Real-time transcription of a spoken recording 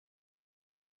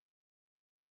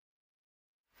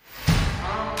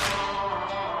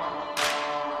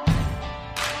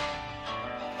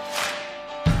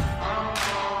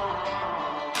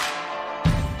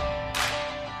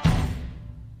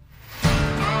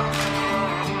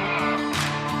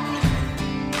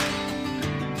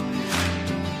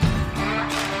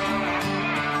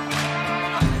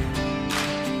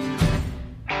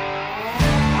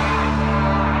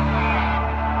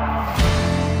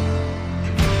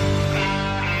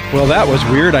Well, that was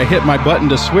weird. I hit my button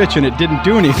to switch and it didn't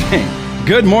do anything.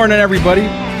 Good morning, everybody.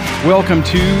 Welcome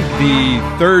to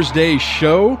the Thursday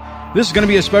show. This is going to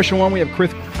be a special one. We have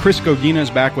Kris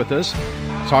Godinez back with us,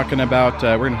 talking about,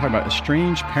 we're going to talk about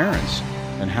estranged parents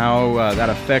and how that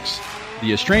affects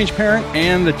the estranged parent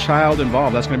and the child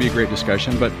involved. That's going to be a great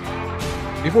discussion. But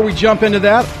before we jump into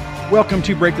that, welcome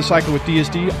to Break the Cycle with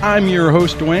DSD. I'm your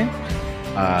host, Dwayne.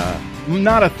 I'm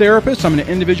not a therapist. I'm an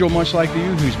individual much like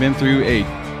you who's been through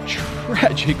a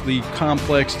tragically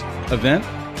complex event.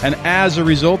 And as a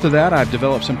result of that, I've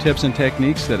developed some tips and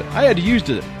techniques that I had to use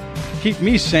to keep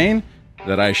me sane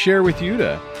that I share with you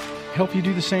to help you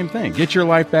do the same thing. Get your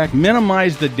life back,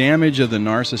 minimize the damage of the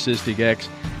narcissistic ex,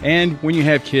 and when you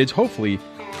have kids, hopefully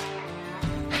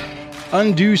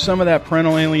undo some of that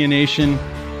parental alienation,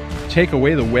 take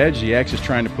away the wedge the ex is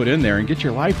trying to put in there, and get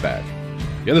your life back.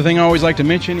 The other thing I always like to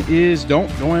mention is don't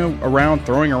go around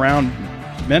throwing around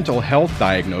mental health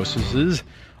diagnoses.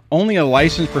 Only a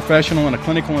licensed professional in a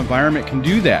clinical environment can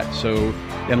do that. So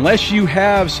unless you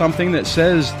have something that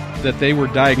says that they were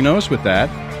diagnosed with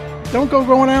that, don't go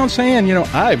going out saying,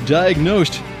 I've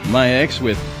diagnosed my ex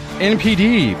with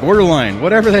NPD, borderline,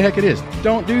 whatever the heck it is.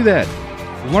 Don't do that.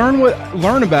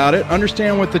 Learn about it,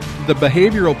 understand what the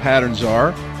behavioral patterns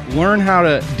are, learn how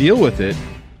to deal with it,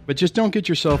 but just don't get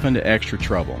yourself into extra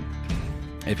trouble.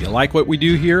 If you like what we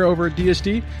do here over at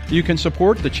DSD, you can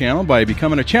support the channel by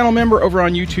becoming a channel member over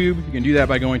on YouTube. You can do that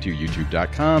by going to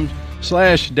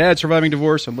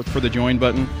youtube.com/dadsurvivingdivorce and look for the join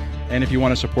button. And if you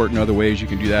want to support in other ways, you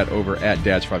can do that over at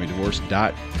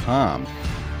dadsurvivingdivorce.com.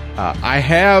 I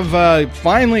have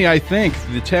finally, I think,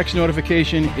 the text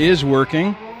notification is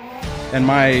working, and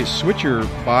my switcher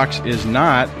box is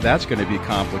not. That's going to be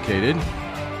complicated.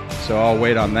 So I'll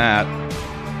wait on that.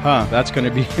 That's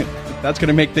going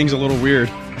to make things a little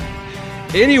weird.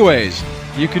 Anyways,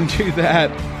 you can do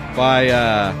that by,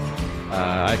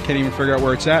 I can't even figure out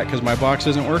where it's at because my box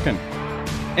isn't working.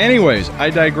 Anyways, I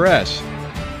digress.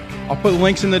 I'll put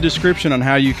links in the description on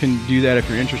how you can do that if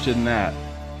you're interested in that.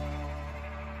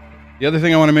 The other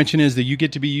thing I want to mention is the You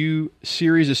Get to Be You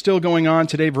series is still going on.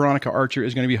 Today, Veronica Archer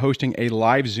is going to be hosting a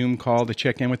live Zoom call to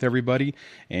check in with everybody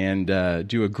and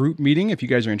do a group meeting. If you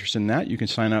guys are interested in that, you can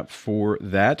sign up for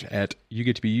that at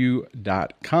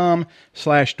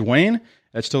yougettobeYou.com/Dwayne.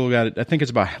 That's still got it. I think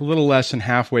it's about a little less than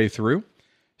halfway through.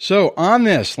 So on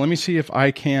this, let me see if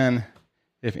I can,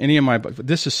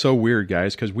 this is so weird,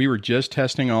 guys, because we were just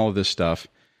testing all of this stuff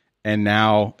and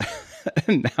now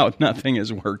nothing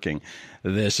is working.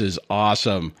 This is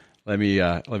awesome. Let me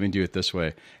do it this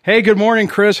way. Hey, good morning,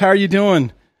 Kris. How are you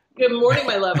doing? Good morning,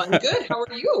 my love. I'm good. How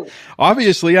are you?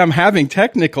 Obviously, I'm having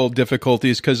technical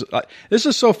difficulties because this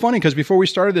is so funny because before we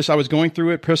started this, I was going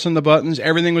through it, pressing the buttons.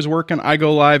 Everything was working. I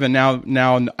go live, and now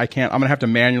I can't. I'm going to have to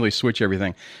manually switch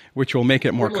everything, which will make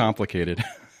it more complicated.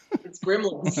 It's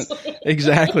gremlins.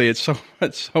 Exactly. It's so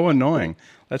annoying.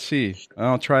 Let's see.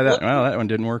 I'll try that. Well, that one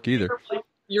didn't work either.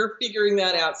 You're figuring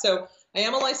that out. So I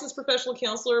am a licensed professional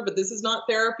counselor, but this is not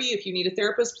therapy. If you need a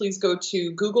therapist, please go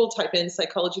to Google, type in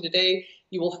Psychology Today.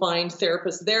 You will find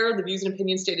therapists there. The views and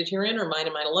opinions stated herein are mine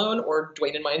and mine alone, or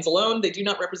Dwayne and mine's alone. They do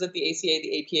not represent the ACA,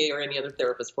 the APA, or any other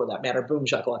therapist for that matter. Boom,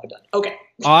 shakalaka, done. Okay.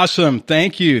 Awesome.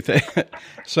 Thank you.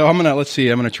 So let's see.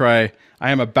 I'm going to try.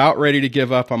 I am about ready to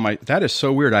give up on that is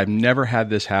so weird. I've never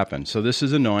had this happen. So this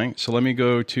is annoying. So let me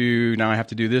go to, now I have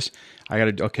to do this.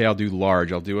 I'll do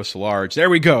large. I'll do us large. There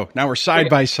we go. Now we're side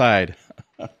by side.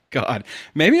 God,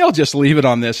 maybe I'll just leave it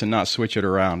on this and not switch it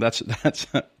around. That's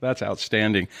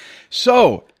outstanding.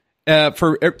 So,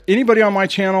 for anybody on my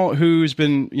channel who's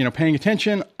been, paying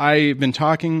attention, I've been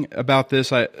talking about this,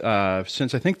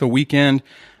 since I think the weekend,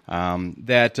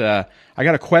 that, I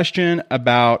got a question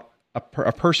about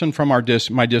a person from my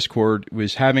Discord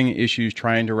was having issues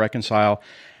trying to reconcile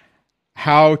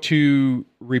how to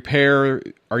repair,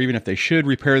 or even if they should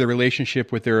repair the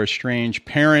relationship with their estranged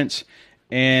parents,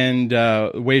 and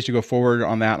ways to go forward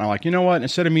on that. And I'm like, you know what?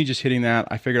 Instead of me just hitting that,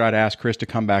 I figured I'd ask Kris to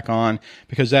come back on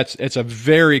because it's a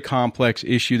very complex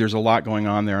issue. There's a lot going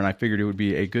on there, and I figured it would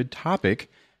be a good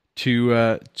topic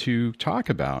to talk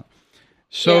about.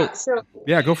 So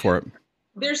yeah, go for it.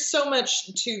 There's so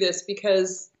much to this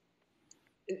because,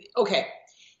 okay,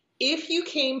 if you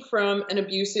came from an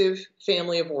abusive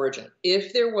family of origin,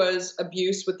 if there was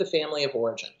abuse with the family of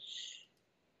origin,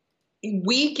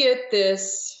 we get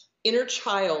this inner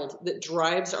child that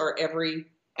drives our every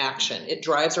action. It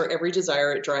drives our every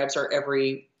desire. It drives our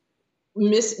every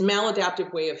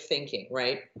maladaptive way of thinking,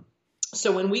 right?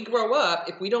 So when we grow up,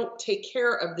 if we don't take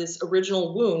care of this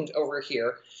original wound over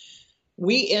here,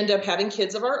 we end up having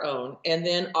kids of our own, and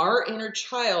then our inner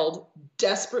child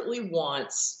desperately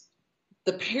wants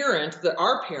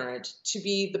our parent, to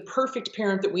be the perfect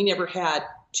parent that we never had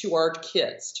to our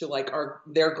kids, to like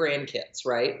their grandkids,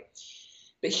 right?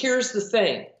 But here's the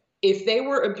thing. If they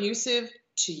were abusive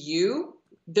to you,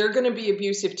 they're going to be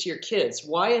abusive to your kids.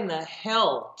 Why in the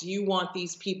hell do you want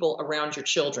these people around your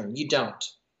children? You don't.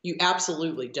 You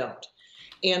absolutely don't.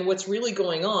 And what's really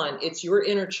going on, it's your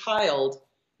inner child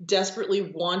desperately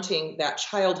wanting that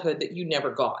childhood that you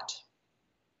never got.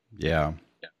 Yeah.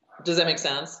 Does that make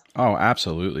sense? Oh,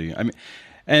 absolutely. I mean,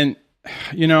 and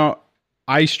you know,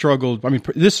 I struggled. I mean,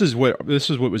 this is what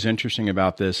was interesting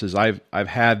about this is I've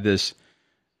had this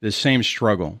same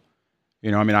struggle.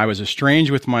 You know, I mean, I was estranged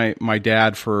with my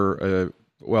dad for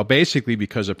basically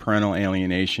because of parental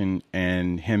alienation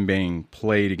and him being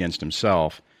played against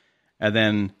himself. And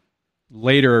then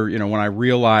later, you know, when I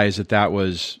realized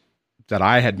that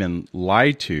I had been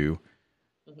lied to,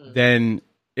 then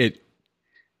it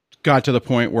got to the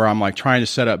point where I'm like trying to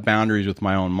set up boundaries with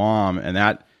my own mom, and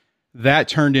that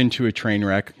turned into a train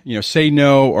wreck. You know, say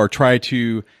no or try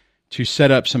to set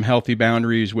up some healthy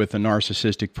boundaries with a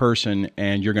narcissistic person,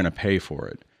 and you're going to pay for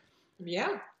it.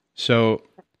 Yeah. So,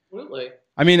 absolutely.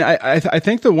 I mean, I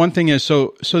think the one thing is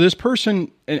so this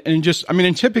person and just I mean,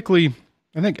 and typically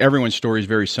I think everyone's story is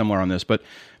very similar on this, but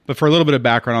for a little bit of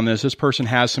background on this person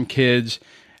has some kids.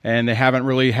 And they haven't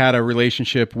really had a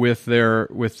relationship with their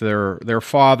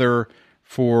father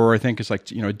for, I think it's like,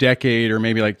 you know, a decade or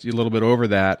maybe like a little bit over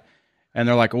that. And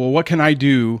they're like, well, what can I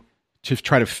do to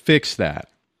try to fix that?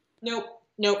 Nope,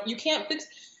 you can't fix.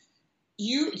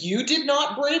 You did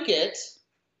not break it.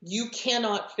 You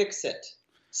cannot fix it.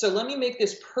 So let me make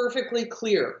this perfectly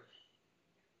clear.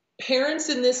 Parents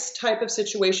in this type of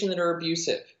situation that are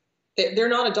abusive, they're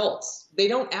not adults. They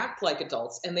don't act like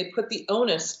adults, and they put the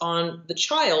onus on the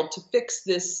child to fix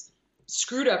this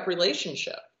screwed up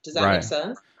relationship. Does that make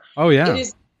sense? Oh, yeah. It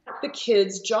is not the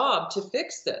kid's job to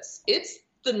fix this. It's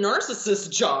the narcissist's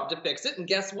job to fix it, and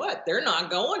guess what? They're not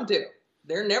going to.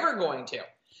 They're never going to.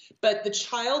 But the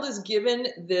child is given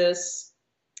this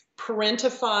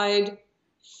parentified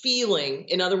feeling.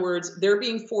 In other words, they're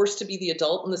being forced to be the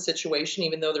adult in the situation,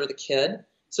 even though they're the kid.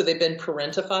 So they've been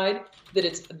parentified, that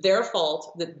it's their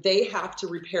fault, that they have to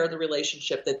repair the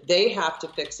relationship, that they have to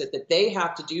fix it, that they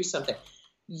have to do something.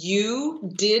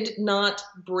 You did not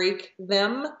break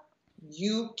them.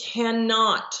 You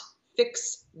cannot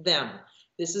fix them.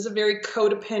 This is a very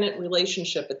codependent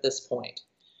relationship at this point.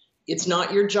 It's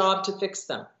not your job to fix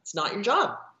them. It's not your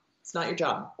job. It's not your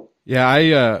job.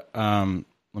 Yeah,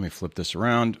 let me flip this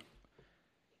around.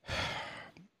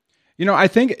 You know, I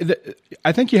think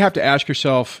you have to ask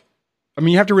yourself, I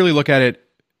mean, you have to really look at it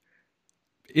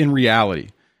in reality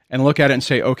and look at it and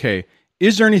say, okay,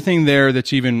 is there anything there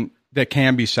that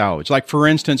can be salvaged? Like, for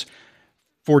instance,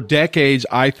 for decades,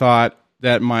 I thought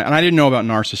that and I didn't know about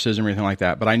narcissism or anything like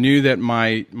that, but I knew that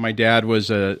my dad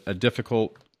was a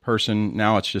difficult person.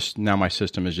 Now my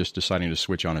system is just deciding to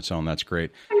switch on its own. That's great.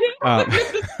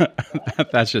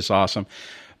 That's just awesome.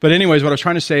 But anyways, what I was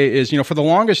trying to say is, you know, for the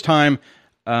longest time,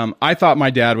 I thought my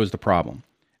dad was the problem,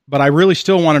 but I really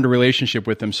still wanted a relationship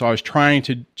with him. So I was trying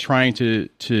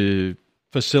to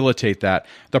facilitate that.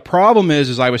 The problem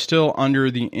is I was still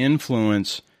under the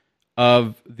influence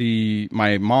of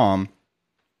my mom.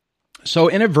 So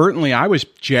inadvertently, I was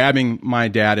jabbing my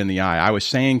dad in the eye. I was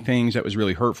saying things that was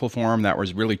really hurtful for him, that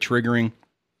was really triggering.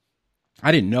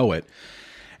 I didn't know it.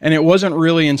 And it wasn't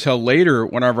really until later,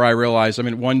 whenever I realized, I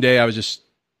mean, one day I was just,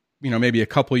 you know, maybe a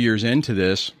couple years into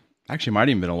this, actually might have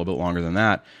even been a little bit longer than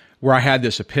that, where I had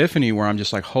this epiphany where I'm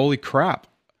just like, holy crap,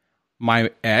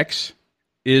 my ex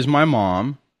is my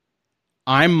mom.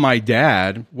 I'm my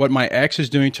dad. What my ex is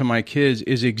doing to my kids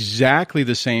is exactly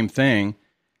the same thing.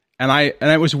 And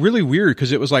it was really weird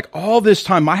because it was like all this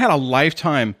time, I had a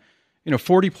lifetime,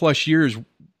 40 plus years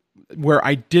where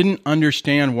I didn't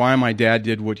understand why my dad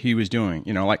did what he was doing.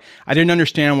 Like I didn't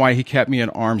understand why he kept me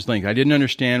at arm's length. I didn't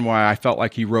understand why I felt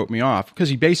like he wrote me off, because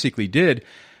he basically did.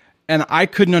 And I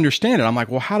couldn't understand it. I'm like,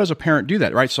 well, how does a parent do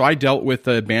that? Right. So I dealt with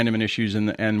the abandonment issues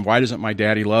and why doesn't my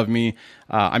daddy love me?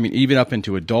 Even up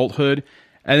into adulthood.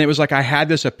 And it was like, I had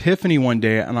this epiphany one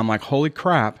day and I'm like, holy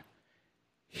crap.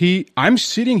 I'm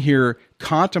sitting here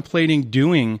contemplating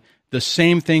doing the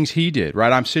same things he did,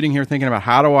 right? I'm sitting here thinking about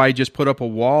how do I just put up a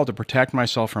wall to protect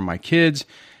myself from my kids.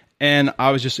 And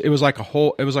it was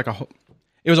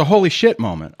a holy shit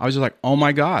moment. I was just like, oh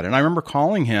my God. And I remember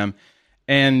calling him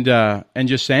and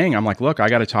just saying, I'm like, look, I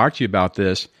got to talk to you about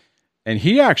this. And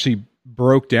he actually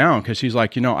broke down because he's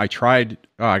like, I tried,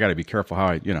 I got to be careful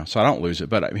how so I don't lose it.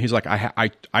 But he's like,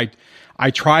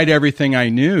 I tried everything I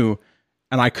knew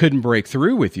and I couldn't break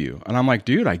through with you. And I'm like,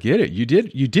 dude, I get it. You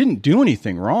didn't do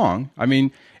anything wrong. I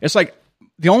mean, it's like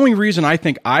the only reason I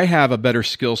think I have a better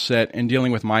skill set in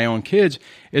dealing with my own kids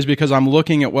is because I'm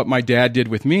looking at what my dad did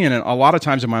with me. And a lot of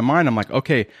times in my mind, I'm like,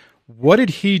 okay, what did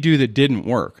he do that didn't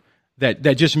work? That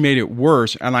just made it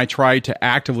worse. And I tried to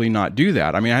actively not do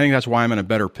that. I mean, I think that's why I'm in a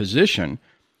better position,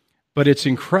 but it's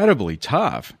incredibly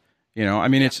tough. You know, I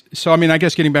mean, I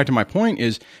guess getting back to my point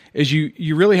is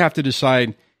you really have to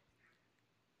decide,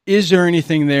 is there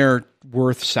anything there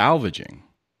worth salvaging?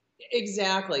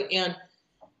 Exactly. And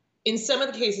in some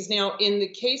of the cases, now in the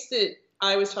case that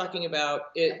I was talking about,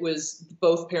 it was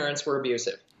both parents were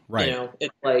abusive. Right. You know,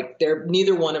 it's like they're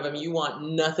neither one of them. You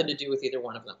want nothing to do with either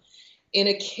one of them. In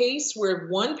a case where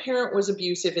one parent was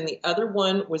abusive and the other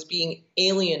one was being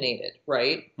alienated,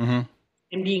 right? Mm-hmm.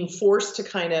 And being forced to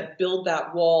kind of build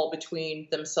that wall between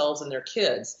themselves and their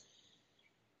kids,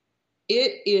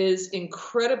 it is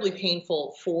incredibly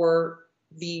painful for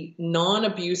the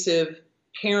non-abusive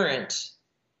parent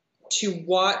to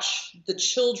watch the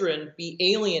children be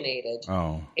alienated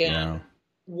and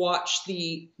watch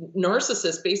the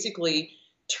narcissist basically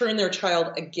turn their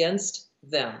child against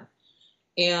them.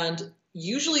 And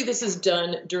usually this is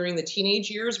done during the teenage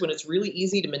years when it's really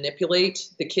easy to manipulate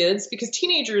the kids, because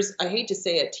teenagers, I hate to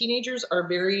say it, teenagers are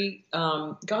very,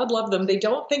 God love them, they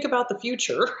don't think about the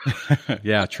future.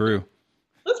 Yeah, true.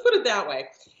 Let's put it that way.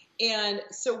 And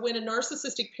so when a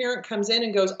narcissistic parent comes in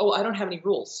and goes, oh, I don't have any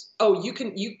rules. Oh,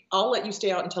 I'll let you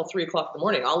stay out until 3 o'clock in the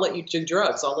morning. I'll let you do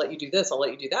drugs. I'll let you do this. I'll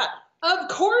let you do that. Of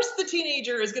course the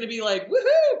teenager is going to be like,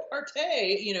 woohoo,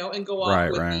 partay, you know, and go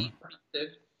off with the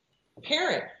abusive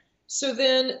parent. So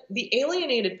then the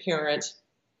alienated parent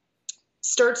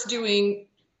starts doing,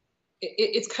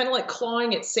 it's kind of like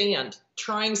clawing at sand,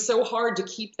 trying so hard to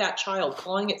keep that child,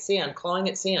 clawing at sand.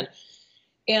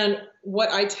 And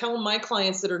what I tell my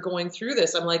clients that are going through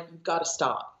this, I'm like, you've got to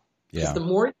stop. Because the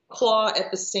more you claw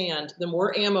at the sand, the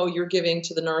more ammo you're giving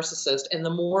to the narcissist, and the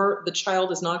more the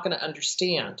child is not going to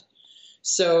understand.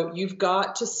 So you've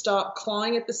got to stop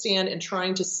clawing at the sand and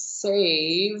trying to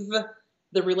save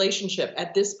the relationship.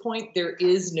 At this point, there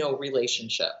is no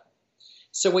relationship.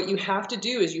 So what you have to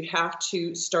do is you have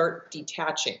to start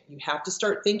detaching. You have to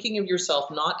start thinking of yourself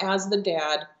not as the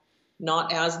dad,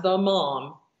 not as the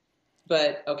mom,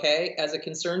 but, okay, as a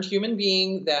concerned human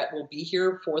being that will be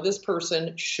here for this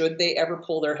person should they ever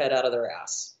pull their head out of their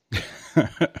ass.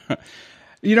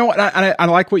 You know what? I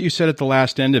like what you said at the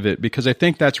last end of it, because I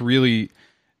think that's really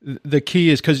the key,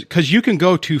 is because you can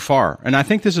go too far. And I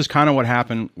think this is kind of what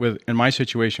happened in my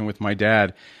situation with my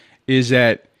dad, is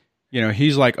that, you know,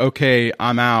 he's like, okay,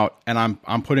 I'm out and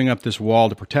I'm putting up this wall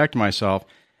to protect myself.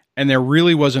 And there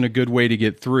really wasn't a good way to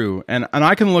get through. And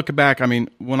I can look back. I mean,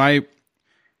 when I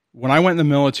went in the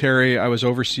military, I was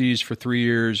overseas for 3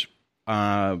 years.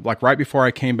 Like right before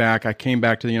I came back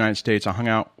to the United States. I hung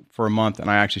out for a month and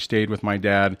I actually stayed with my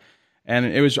dad.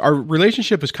 And our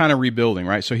relationship was kind of rebuilding,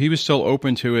 right? So he was still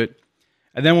open to it.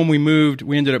 And then when we moved,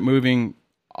 we ended up moving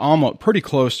almost pretty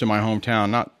close to my hometown,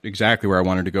 not exactly where I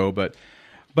wanted to go, but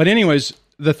anyways,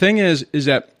 the thing is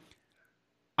that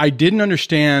I didn't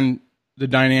understand the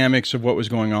dynamics of what was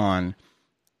going on.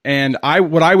 And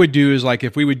what I would do is, like,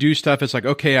 if we would do stuff, it's like,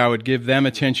 okay, I would give them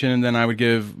attention, and then I would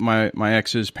give my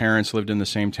ex's parents lived in the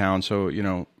same town. So, you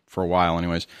know, for a while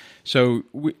anyways. So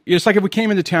it's like if we came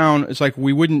into town, it's like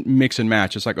we wouldn't mix and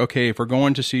match. It's like, okay, if we're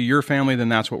going to see your family, then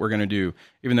that's what we're going to do.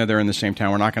 Even though they're in the same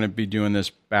town, we're not going to be doing this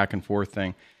back and forth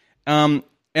thing. And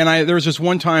there was this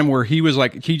one time where he was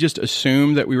like, he just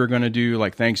assumed that we were going to do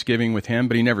like Thanksgiving with him,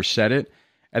 but he never said it.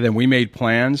 And then we made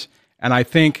plans. And I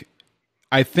think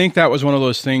that was one of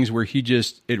those things where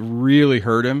it really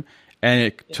hurt him, and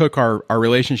it took our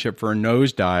relationship for a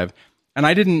nosedive. And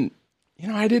I didn't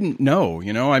know,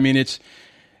 I mean, it's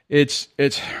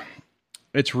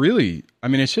really, I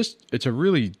mean,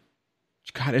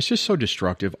 God, it's just so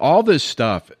destructive. All this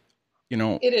stuff,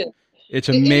 it is. It's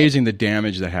amazing the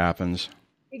damage that happens.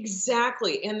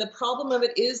 Exactly. And the problem of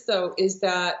it is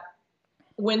that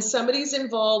when somebody's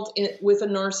involved with a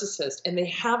narcissist and they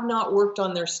have not worked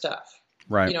on their stuff,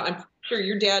 right? I'm sure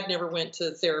your dad never went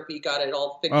to therapy, got it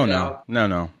all figured out.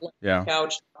 No. Yeah.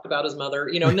 Couch, talked about his mother,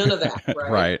 none of that,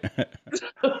 right? Right.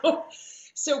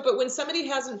 So, but when somebody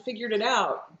hasn't figured it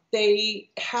out, they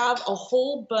have a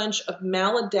whole bunch of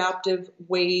maladaptive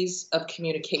ways of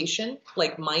communication,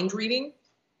 like mind reading.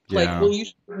 Like, well,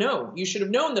 you should have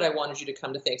known that I wanted you to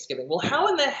come to Thanksgiving. Well, how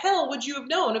in the hell would you have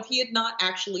known if he had not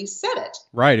actually said it?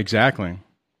 Right, exactly.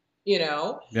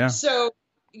 Yeah. So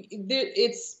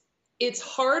it's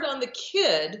hard on the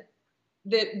kid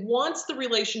that wants the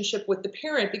relationship with the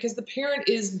parent, because the parent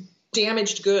is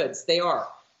damaged goods. They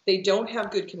don't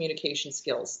have good communication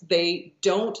skills. They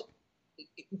don't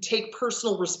take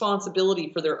personal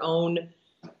responsibility for their own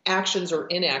actions or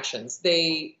inactions.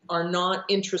 They are not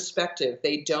introspective.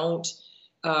 They don't,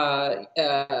 they're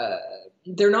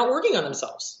not working on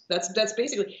themselves. That's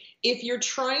basically, if you're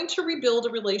trying to rebuild a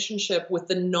relationship with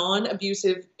the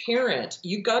non-abusive parent,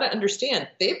 you've got to understand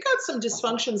they've got some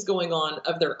dysfunctions going on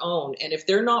of their own. And if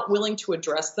they're not willing to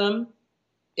address them,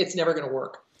 it's never going to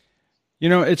work. You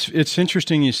know, it's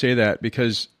interesting you say that,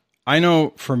 because I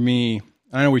know for me,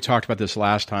 I know we talked about this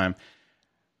last time,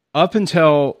 up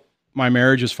until my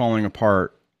marriage was falling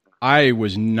apart, I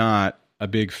was not a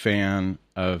big fan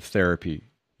of therapy.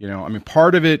 You know, I mean,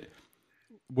 part of it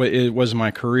was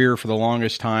my career for the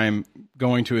longest time.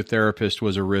 Going to a therapist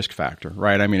was a risk factor,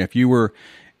 right? I mean, if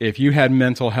you had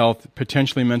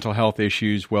potentially mental health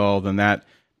issues, well, then that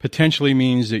potentially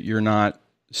means that you're not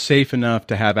safe enough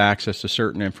to have access to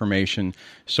certain information.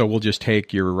 So we'll just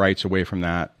take your rights away from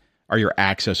that, or your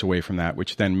access away from that,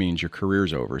 which then means your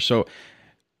career's over. So,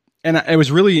 and it was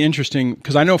really interesting,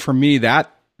 because I know for me that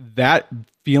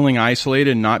feeling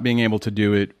isolated and not being able to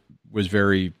do it was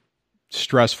very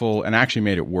stressful and actually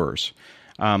made it worse.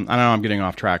 I know I'm getting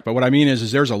off track, but what I mean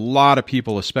is there's a lot of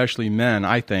people, especially men,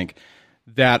 I think,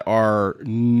 that are,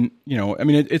 you know, I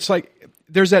mean, it's like,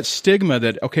 there's that stigma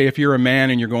that, okay, if you're a man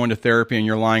and you're going to therapy and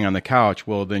you're lying on the couch,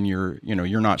 well, then you're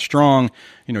not strong,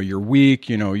 you're weak,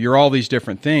 you're all these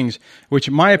different things, which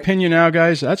in my opinion now,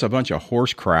 guys, that's a bunch of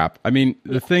horse crap. I mean,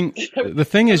 the thing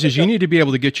is you need to be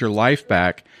able to get your life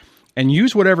back and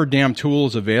use whatever damn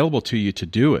tools available to you to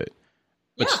do it.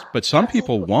 But some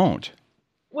people won't.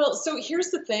 Well, so here's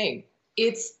the thing.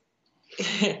 It's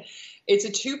a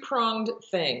two-pronged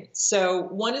thing. So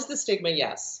one is the stigma,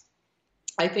 yes.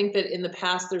 I think that in the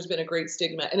past there's been a great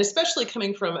stigma, and especially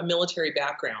coming from a military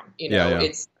background,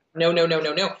 it's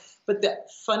no. But the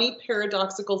funny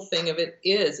paradoxical thing of it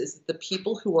is that the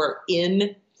people who are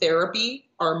in therapy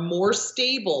are more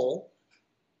stable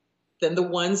than the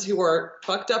ones who are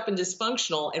fucked up and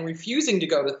dysfunctional and refusing to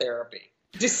go to therapy.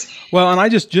 Well, and I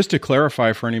just to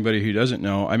clarify for anybody who doesn't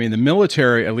know, I mean, the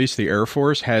military, at least the Air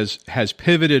Force, has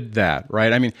pivoted that,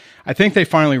 right? I mean, I think they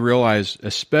finally realized,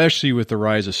 especially with the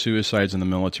rise of suicides in the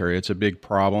military, it's a big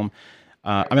problem.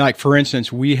 I mean, like, for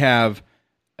instance, we have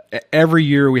every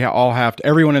year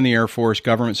everyone in the Air Force,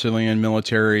 government, civilian,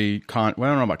 military, well, I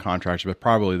don't know about contractors, but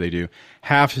probably they do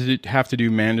have to do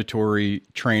mandatory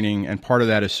training, and part of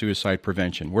that is suicide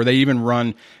prevention, where they even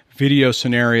run video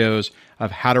scenarios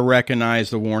of how to recognize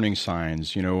the warning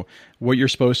signs, what you're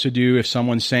supposed to do if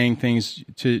someone's saying things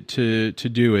to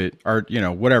do it, or,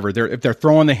 whatever. If they're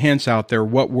throwing the hints out there,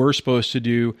 what we're supposed to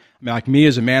do. I mean, like me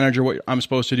as a manager, what I'm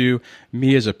supposed to do,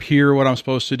 me as a peer, what I'm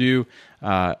supposed to do.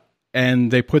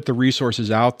 And they put the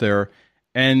resources out there.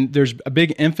 And there's a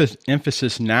big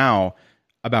emphasis now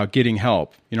about getting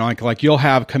help. Like you'll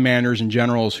have commanders and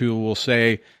generals who will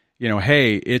say,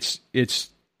 hey, it's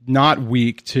not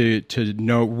weak to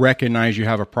recognize you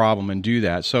have a problem and do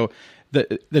that. So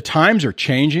the times are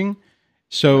changing.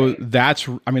 So that's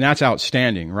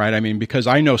outstanding, right? I mean, because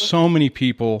I know so many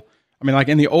people, I mean, like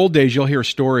in the old days, you'll hear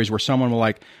stories where someone will,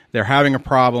 like, they're having a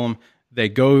problem. They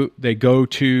go to,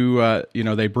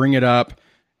 they bring it up,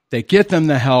 they get them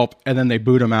the help, and then they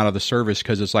boot them out of the service.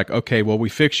 'Cause it's like, okay, well, we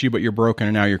fixed you, but you're broken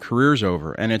and now your career's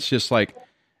over. And it's just like,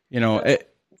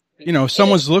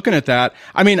 someone's looking at that.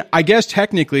 I mean, I guess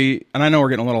technically, and I know we're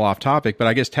getting a little off topic, but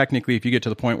I guess technically if you get to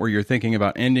the point where you're thinking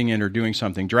about ending it or doing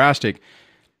something drastic,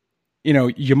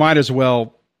 you might as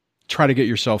well try to get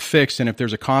yourself fixed. And if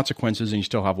there's a consequences and you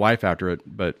still have life after it.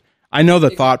 But I know the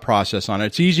thought process on it.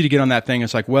 It's easy to get on that thing.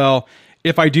 It's like, well,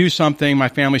 if I do something, my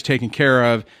family's taken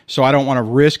care of, so I don't want to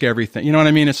risk everything. You know what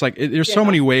I mean? It's like, there's so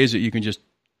many ways that you can just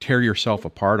tear yourself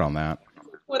apart on that.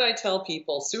 What I tell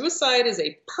people, suicide is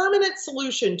a permanent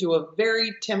solution to a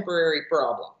very temporary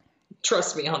problem.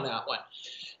 Trust me on that one.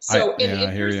 So,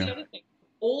 here's the other thing.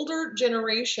 Older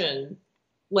generation,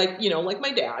 like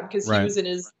my dad, because he was in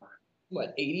his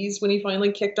 80s when he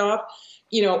finally kicked off.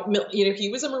 He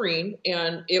was a Marine,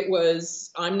 and it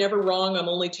was, I'm never wrong, I'm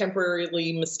only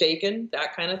temporarily mistaken,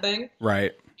 that kind of thing.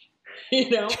 Right.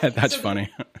 That's funny.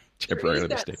 Temporarily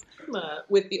mistaken.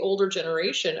 With the older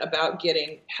generation about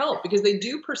getting help, because they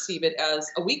do perceive it as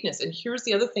a weakness. And here's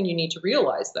the other thing you need to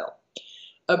realize, though.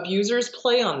 Abusers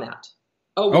play on that.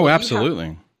 Oh,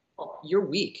 absolutely. You're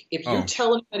weak. If you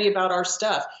tell anybody about our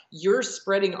stuff, you're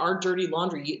spreading our dirty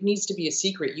laundry. It needs to be a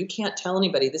secret. You can't tell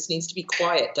anybody. This needs to be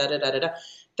quiet. Da da da da da.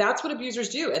 That's what abusers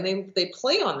do, and they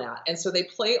play on that. And so they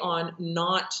play on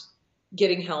not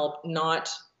getting help, not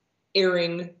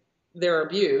airing their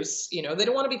abuse. They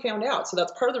don't want to be found out. So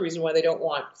that's part of the reason why they don't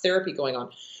want therapy going on.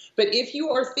 But if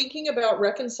you are thinking about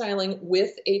reconciling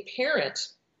with a parent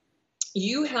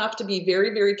you have to be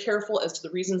very, very careful as to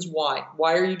the reasons why.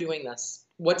 Why are you doing this?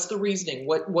 What's the reasoning?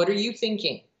 What are you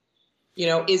thinking?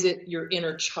 Is it your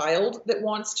inner child that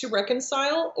wants to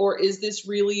reconcile, or is this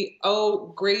really,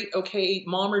 oh, great, okay,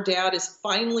 mom or dad is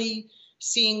finally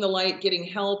seeing the light, getting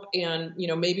help, and,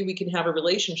 maybe we can have a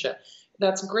relationship.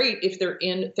 That's great if they're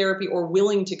in therapy or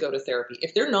willing to go to therapy.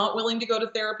 If they're not willing to go to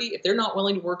therapy, if they're not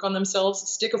willing to work on themselves,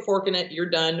 stick a fork in it, you're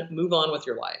done, move on with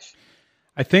your life.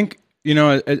 I think,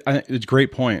 it's a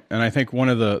great point. And I think one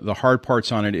of the hard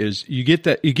parts on it is you get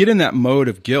in that mode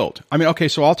of guilt. I mean, okay,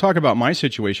 so I'll talk about my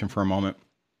situation for a moment.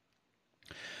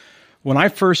 When I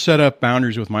first set up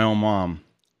boundaries with my own mom,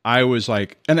 I was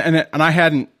like, and I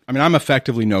hadn't, I mean, I'm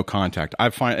effectively no contact.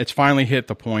 It's finally hit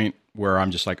the point where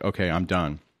I'm just like, okay, I'm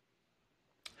done.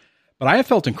 But I have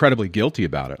felt incredibly guilty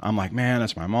about it. I'm like, man,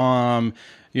 that's my mom.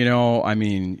 I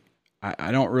mean,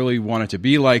 I don't really want it to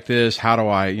be like this. How do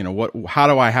I, how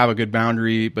do I have a good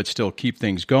boundary, but still keep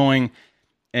things going?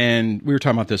 And we were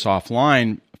talking about this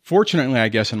offline. Fortunately, I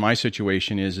guess in my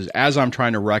situation is as I'm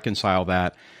trying to reconcile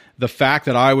that, the fact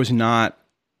that I was not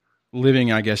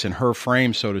living, I guess, in her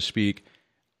frame, so to speak,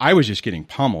 I was just getting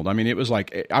pummeled. I mean, it was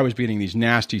like I was getting these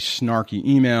nasty, snarky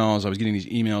emails. I was getting these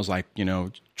emails like,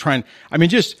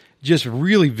 just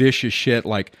really vicious shit,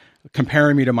 like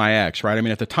comparing me to my ex, right? I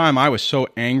mean, at the time I was so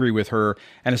angry with her,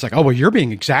 and it's like, oh, well, you're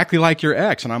being exactly like your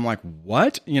ex. And I'm like,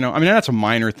 what? That's a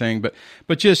minor thing,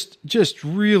 but just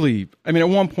really, I mean, at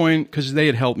one point, because they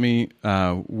had helped me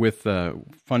with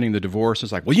funding the divorce,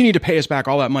 it's like, well, you need to pay us back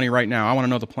all that money right now. I want to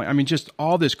know the plan. I mean, just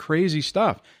all this crazy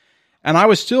stuff. And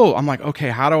I'm like, okay,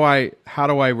 how do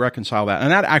I reconcile that?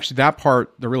 And that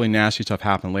part, the really nasty stuff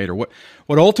happened later. What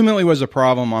ultimately was the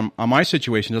problem on my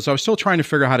situation is I was still trying to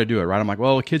figure out how to do it, right? I'm like,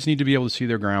 well, the kids need to be able to see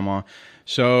their grandma.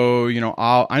 So,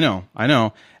 I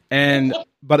know.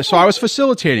 So I was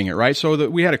facilitating it, right? So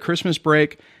that we had a Christmas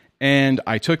break, and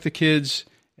I took the kids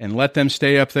and let them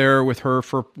stay up there with her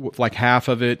for like half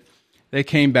of it. They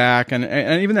came back, and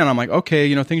even then I'm like,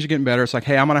 okay, things are getting better. It's like,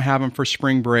 hey, I'm going to have them for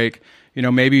spring break.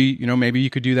 Maybe you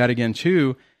could do that again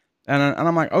too. And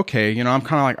I'm like, okay, I'm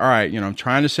kind of like, all right, I'm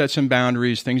trying to set some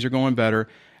boundaries. Things are going better.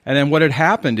 And then what had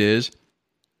happened is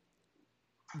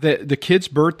the kids'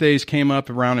 birthdays came up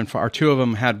around, our two of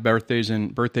them had birthdays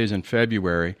in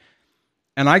February.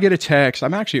 And I get a text.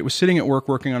 It was sitting at work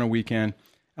working on a weekend,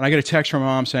 and I get a text from my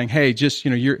mom saying, hey, just,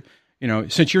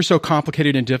 since you're so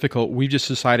complicated and difficult, we've just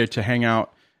decided to hang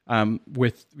out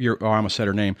with I almost said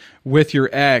her name, with your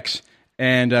ex.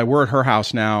 And we're at her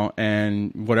house now,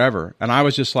 and whatever. And I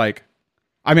was just like,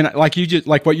 I mean,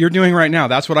 like what you're doing right now.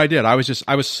 That's what I did. I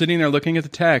was sitting there looking at the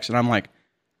text, and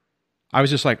I was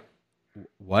just like,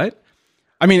 what?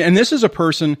 I mean, and this is a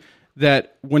person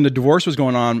that when the divorce was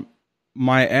going on,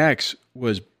 my ex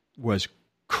was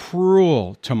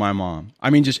cruel to my mom. I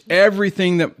mean, just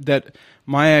everything that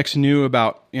my ex knew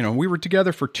about. We were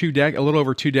together for a little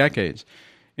over 2 decades.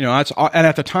 And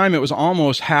at the time, it was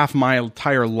almost half my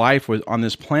entire life was on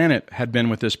this planet had been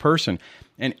with this person.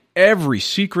 And every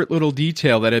secret little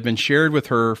detail that had been shared with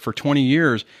her for 20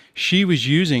 years, she was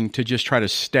using to just try to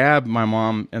stab my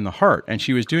mom in the heart. And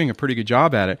she was doing a pretty good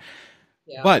job at it.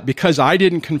 Yeah. But because I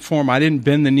didn't conform, I didn't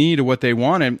bend the knee to what they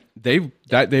wanted, they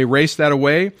erased that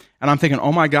away. And I'm thinking,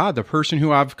 oh my God, the person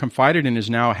who I've confided in is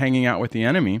now hanging out with the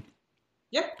enemy.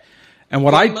 Yep. And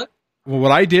what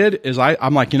I did is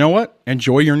I'm like, you know what?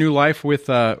 Enjoy your new life with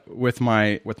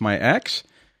my ex.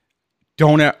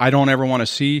 I don't ever want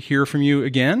to hear from you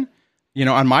again.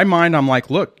 On my mind, I'm like,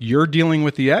 look, you're dealing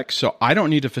with the ex, so I don't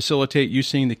need to facilitate you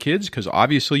seeing the kids because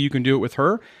obviously you can do it with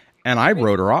her. And I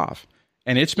wrote her off.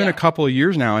 And it's been a couple of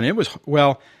years now, and it was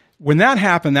when that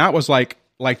happened, that was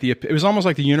it was almost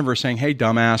like the universe saying, hey,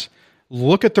 dumbass,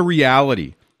 look at the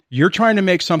reality. You're trying to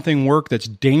make something work that's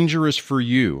dangerous for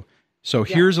you. So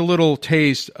here's a little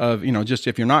taste of, just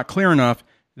if you're not clear enough,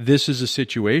 this is a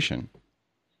situation.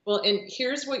 Well, and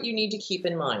here's what you need to keep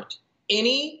in mind.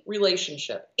 Any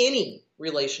relationship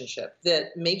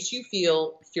that makes you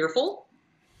feel fearful,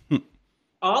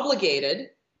 obligated,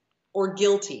 or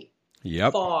guilty.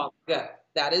 Yep. Fog.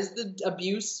 That is the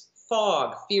abuse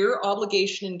fog, fear,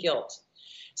 obligation, and guilt.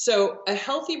 So a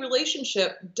healthy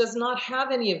relationship does not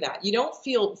have any of that. You don't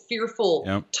feel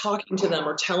fearful talking to them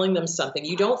or telling them something.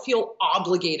 You don't feel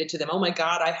obligated to them. Oh my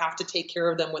God, I have to take care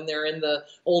of them when they're in the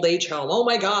old age home. Oh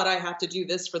my God, I have to do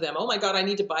this for them. Oh my God, I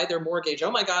need to buy their mortgage.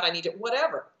 Oh my God, I need to,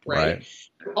 whatever, right?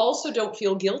 You also don't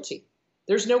feel guilty.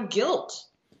 There's no guilt.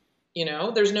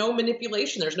 There's no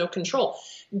manipulation. There's no control.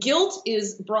 Guilt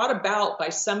is brought about by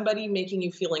somebody making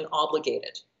you feeling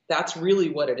obligated. That's really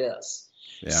what it is.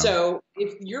 Yeah. So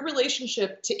if your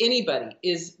relationship to anybody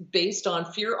is based on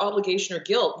fear, obligation, or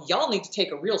guilt, y'all need to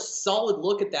take a real solid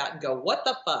look at that and go, what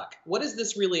the fuck? What is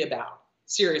this really about?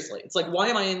 Seriously. It's like, why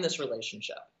am I in this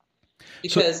relationship?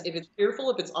 Because if it's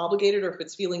fearful, if it's obligated, or if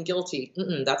it's feeling guilty,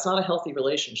 that's not a healthy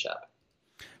relationship.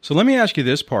 So let me ask you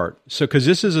this part. So, because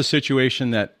this is a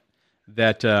situation that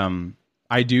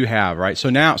I do have, right? So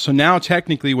now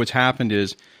technically what's happened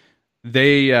is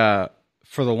they,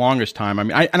 for the longest time, I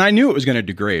mean, I knew it was going to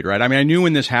degrade, right? I mean, I knew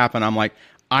when this happened, I'm like,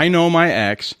 I know my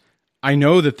ex, I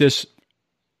know that this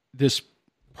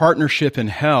partnership in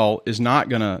hell is not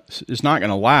gonna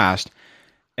last.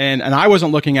 And I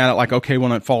wasn't looking at it like, okay,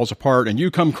 when it falls apart and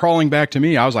you come crawling back to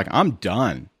me, I was like, I'm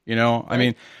done, you know? Right. I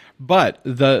mean, but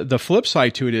the flip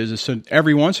side to it is so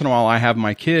every once in a while I have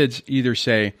my kids either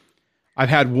say, I've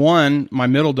had my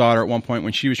middle daughter at one point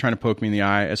when she was trying to poke me in the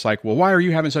eye. It's like, well, why are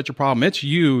you having such a problem? It's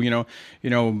you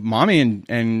know, mommy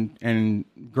and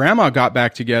grandma got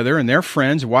back together and they're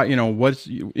friends. Why,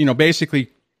 basically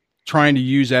trying to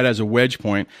use that as a wedge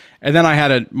point. And then I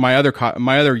had my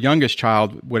other youngest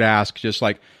child would ask just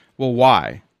like, well,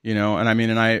 why? You know, and I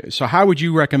mean, so how would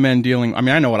you recommend dealing? I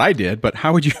mean, I know what I did, but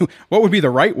what would be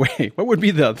the right way? What would be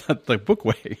the book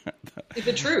way?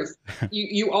 The truth.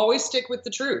 You always stick with the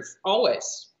truth.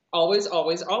 Always. Always,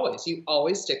 always, always. You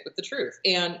always stick with the truth.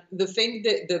 And the thing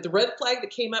the red flag that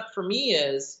came up for me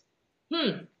is,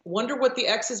 wonder what the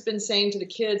ex has been saying to the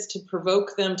kids to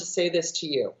provoke them to say this to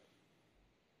you.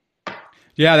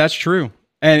 Yeah, that's true.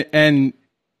 And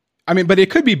I mean, but it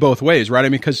could be both ways, right? I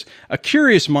mean, because a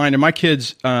curious mind, and my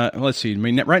kids, let's see, I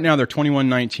mean, right now they're 21,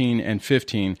 19, and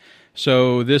 15.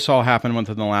 So this all happened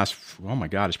within the last, oh my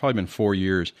God, it's probably been 4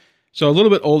 years. So a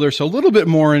little bit older, so a little bit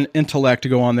more in intellect to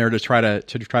go on there to try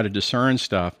to discern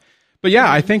stuff. But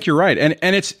yeah, I think you're right.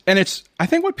 And it's, I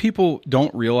think what people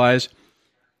don't realize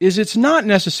is it's not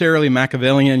necessarily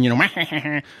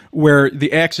Machiavellian, where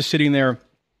the ex is sitting there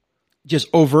just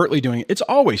overtly doing it. It's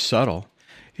always subtle.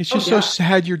 It's just so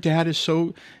sad. Your dad is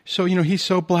so, he's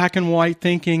so black and white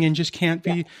thinking and just can't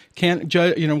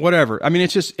judge, whatever. I mean,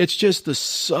 it's just the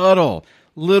subtle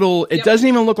little, it doesn't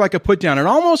even look like a put down. It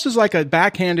almost is like a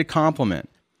backhanded compliment.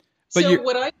 But so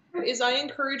what I do is I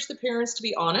encourage the parents to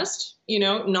be honest,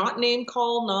 not name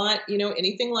call, not,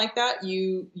 anything like that.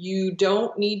 You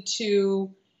don't need to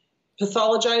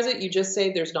pathologize it. You just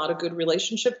say there's not a good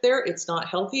relationship there. It's not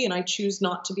healthy and I choose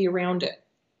not to be around it.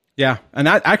 Yeah, and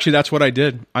that's what I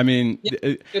did. I mean,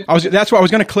 that's why I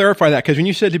was going to clarify that, because when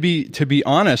you said to be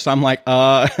honest, I'm like,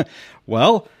 I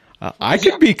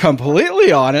could be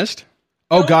completely honest.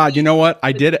 Oh God, you know what?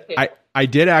 I did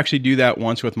actually do that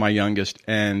once with my youngest,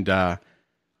 and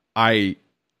it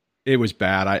was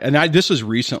bad. This was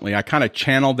recently. I kind of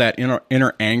channeled that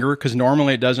inner anger, because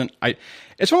normally it doesn't.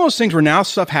 It's one of those things where now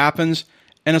stuff happens.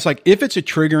 And it's like, if it's a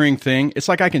triggering thing, it's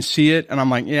like I can see it and I'm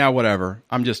like, yeah, whatever.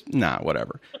 I'm just,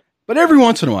 whatever. But every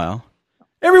once in a while,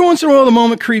 the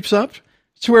moment creeps up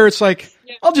to where it's like,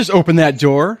 I'll just open that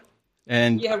door.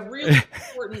 And really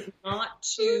important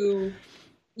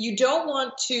you don't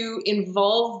want to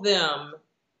involve them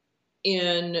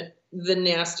in the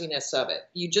nastiness of it.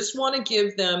 You just want to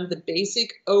give them the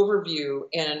basic overview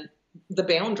and the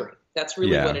boundary. That's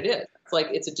really what it is. It's like,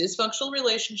 it's a dysfunctional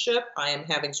relationship. I am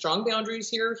having strong boundaries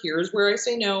here. Here's where I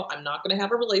say no. I'm not going to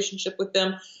have a relationship with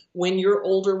them. When you're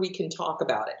older, we can talk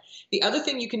about it. The other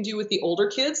thing you can do with the older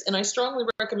kids, and I strongly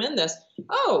recommend this,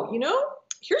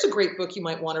 here's a great book you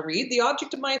might want to read. The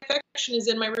Object of My Affection is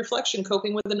in My Reflection,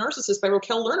 Coping with a Narcissist by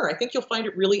Raquel Lerner. I think you'll find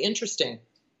it really interesting.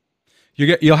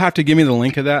 You'll have to give me the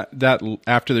link of that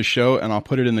after the show, and I'll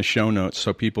put it in the show notes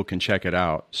so people can check it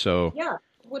out. So yeah.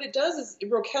 What it does is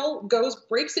Raquel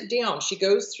breaks it down. She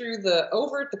goes through the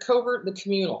overt, the covert, the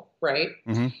communal, right?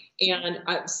 Mm-hmm.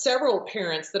 And several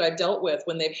parents that I've dealt with,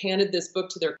 when they've handed this book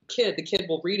to their kid, the kid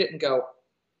will read it and go,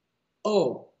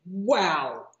 oh,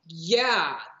 wow,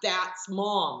 yeah, that's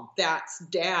mom, that's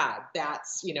dad,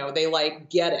 that's, they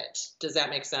get it. Does that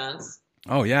make sense?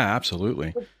 Oh, yeah,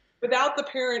 absolutely. Without the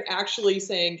parent actually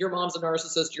saying, your mom's a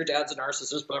narcissist, your dad's a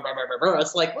narcissist, blah, blah, blah, blah, blah.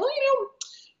 It's like, well,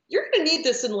 you're going to need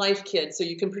this in life, kid, so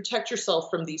you can protect yourself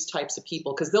from these types of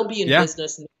people, because they'll be in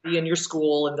business and they'll be in your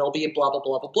school and they'll be blah, blah,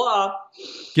 blah, blah, blah.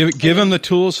 Give them the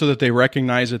tools so that they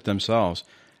recognize it themselves.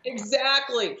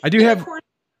 Exactly. Of course,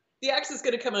 the ex is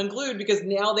going to come unglued because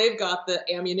now they've got the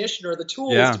ammunition or the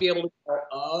tools to be able to go,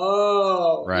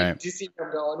 oh, right. Do you see where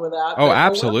I'm going with that? Oh,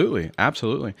 absolutely.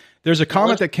 Absolutely. There's a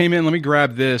comment that came in. Let me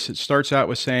grab this. It starts out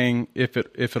with saying, if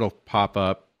it'll pop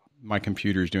up. My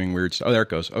computer's doing weird stuff. Oh, there it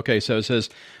goes. Okay, so it says,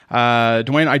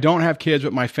 Dwayne, I don't have kids,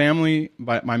 but my family's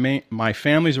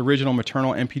original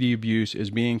maternal MPD abuse is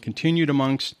being continued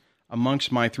amongst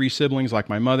amongst my 3 siblings, like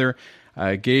my mother,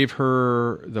 I gave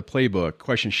her the playbook.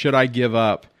 Question, should I give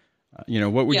up?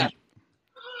 What would you?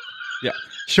 Yeah.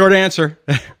 Short answer.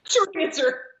 Short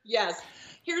answer. Yes.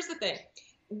 Here's the thing.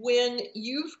 When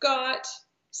you've got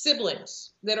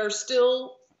siblings that are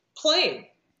still playing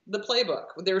the playbook,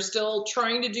 they're still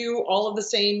trying to do all of the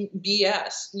same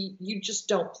BS, you just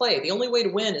don't play. The only way to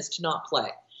win is to not play.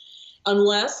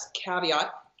 Unless,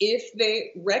 caveat, if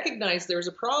they recognize there's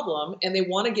a problem and they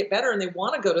want to get better and they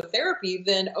want to go to therapy,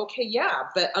 then okay, yeah.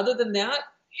 But other than that,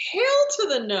 hell to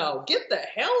the no. Get the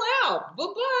hell out.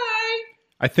 Bye-bye.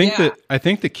 I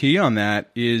think the key on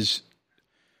that is,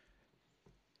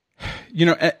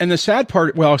 and the sad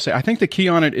part, well, I'll say, I think the key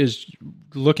on it is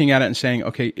looking at it and saying,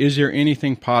 okay, is there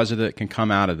anything positive that can come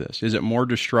out of this? Is it more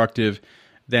destructive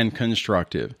than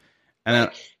constructive? And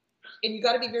you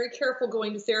got to be very careful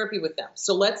going to therapy with them.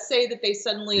 So let's say that they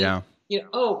suddenly,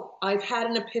 oh, I've had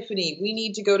an epiphany. We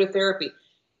need to go to therapy.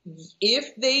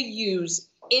 If they use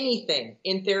anything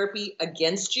in therapy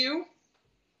against you,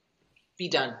 be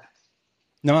done.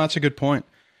 No, that's a good point.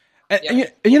 And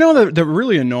the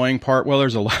really annoying part, well,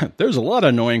 there's a lot of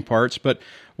annoying parts, but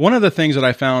one of the things that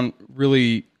I found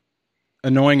really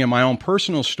annoying in my own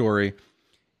personal story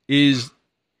is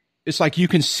it's like you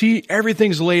can see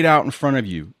everything's laid out in front of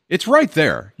you. It's right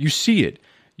there. You see it.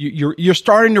 You're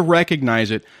starting to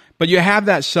recognize it, but you have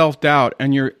that self-doubt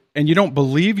and you don't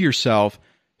believe yourself.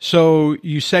 So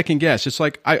you second guess. It's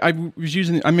like I was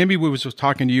using, maybe we was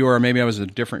talking to you, or maybe I was at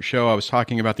a different show. I was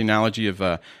talking about the analogy of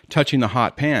touching the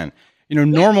hot pan.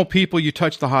 Normal people, you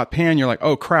touch the hot pan, you're like,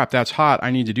 oh crap, that's hot.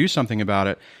 I need to do something about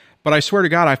it. But I swear to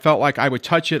God, I felt like I would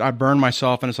touch it, I burn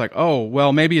myself, and it's like, oh,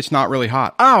 well, maybe it's not really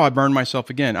hot. Oh, I burned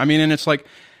myself again. And it's like,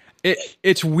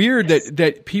 it's weird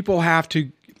that people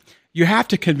you have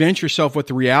to convince yourself what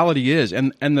the reality is.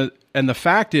 And the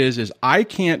fact is I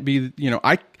can't be,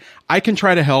 I can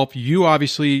try to help you,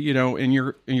 obviously, in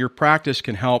your practice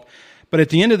can help. But at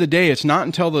the end of the day, it's not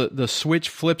until the switch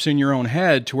flips in your own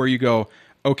head to where you go,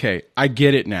 okay, I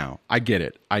get it now. I get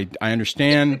it. I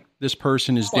understand this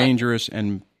person is dangerous,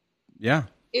 and yeah.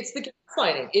 It's the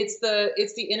gaslighting. It's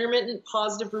the intermittent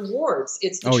positive rewards.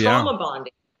 It's the trauma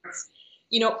bonding. It's,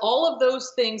 all of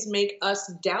those things make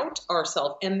us doubt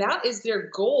ourselves. And that is their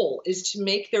goal, is to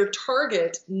make their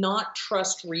target not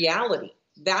trust reality.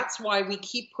 That's why we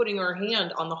keep putting our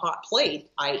hand on the hot plate,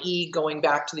 i.e. going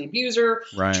back to the abuser,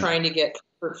 trying to get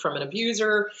comfort from an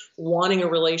abuser, wanting a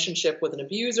relationship with an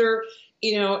abuser.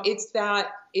 It's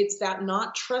that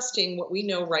not trusting what we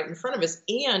know right in front of us.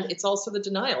 And it's also the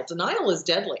denial. Denial is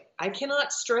deadly. I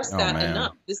cannot stress that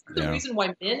enough. This is the reason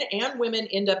why men and women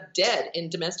end up dead in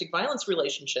domestic violence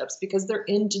relationships, because they're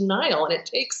in denial. And it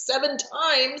takes 7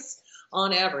 times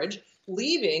on average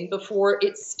leaving before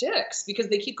it sticks, because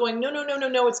they keep going, no,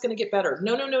 it's going to get better.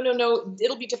 No,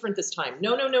 it'll be different this time.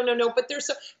 No.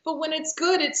 But when it's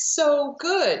good, it's so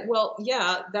good. Well,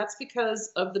 yeah, that's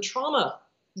because of the trauma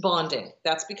bonding.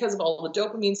 That's because of all the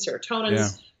dopamine,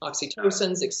 serotonins,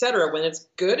 oxytocins, etc. When it's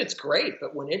good, it's great.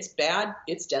 But when it's bad,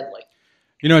 it's deadly.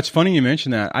 It's funny you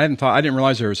mentioned that. I didn't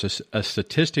realize there was a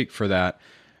statistic for that,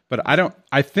 but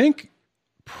I think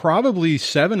probably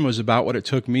 7 was about what it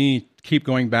took me to keep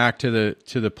going back to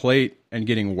the plate and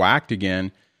getting whacked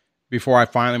again before I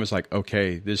finally was like,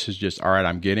 okay, this is just, all right,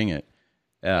 I'm getting it.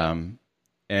 And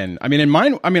in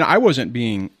mine, I wasn't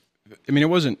being, it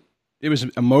was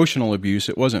emotional abuse.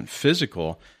 It wasn't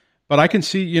physical, but I can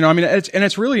see,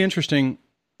 it's really interesting,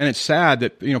 and it's sad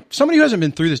that, somebody who hasn't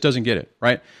been through this doesn't get it,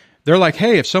 right? They're like,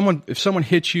 hey, if someone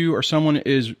hits you or someone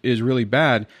is really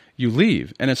bad, you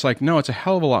leave. And it's like, no, it's a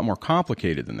hell of a lot more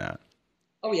complicated than that.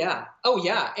 Oh yeah.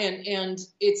 And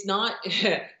it's not,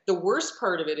 the worst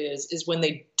part of it is when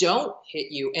they don't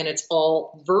hit you and it's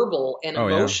all verbal and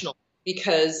emotional,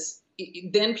 because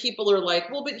then people are like,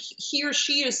 well, but he or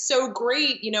she is so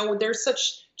great. They're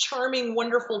such charming,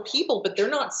 wonderful people, but they're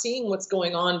not seeing what's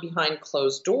going on behind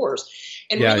closed doors.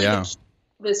 And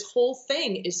this whole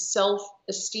thing is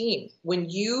self-esteem. When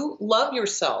you love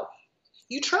yourself,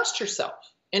 you trust yourself.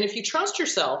 And if you trust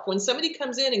yourself, when somebody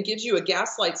comes in and gives you a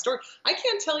gaslight story, I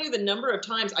can't tell you the number of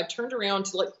times I've turned around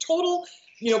to total,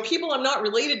 people I'm not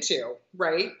related to,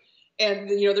 right? And,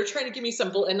 they're trying to give me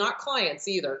some, and not clients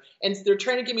either. And they're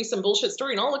trying to give me some bullshit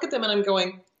story. And I'll look at them and I'm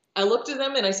going, I looked at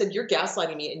them and I said, you're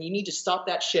gaslighting me and you need to stop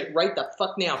that shit right the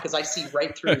fuck now, because I see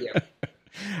right through you.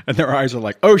 And their eyes are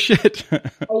like, oh shit.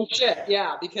 Oh shit.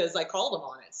 Yeah. Because I called them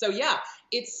on it. So yeah,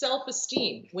 it's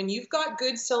self-esteem. When you've got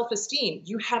good self-esteem,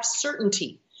 you have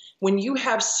certainty. When you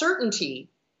have certainty,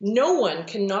 no one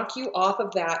can knock you off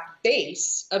of that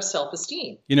base of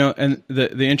self-esteem. And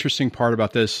the interesting part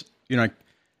about this,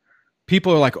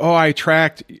 people are like, oh, I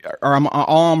attract, or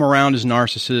all I'm around is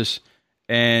narcissists,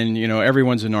 and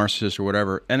everyone's a narcissist or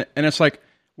whatever. And it's like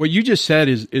what you just said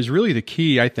is really the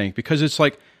key, I think, because it's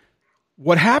like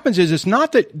what happens is it's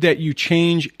not that you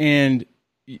change and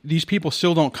these people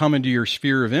still don't come into your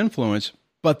sphere of influence,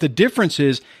 but the difference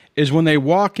is when they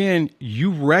walk in,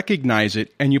 you recognize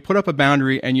it and you put up a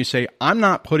boundary and you say, I'm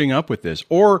not putting up with this.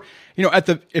 Or,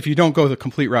 if you don't go the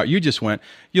complete route you just went,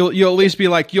 you'll at least be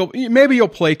like, you'll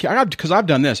play, because I've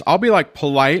done this. I'll be like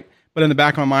polite, but in the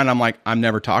back of my mind, I'm like, I'm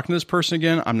never talking to this person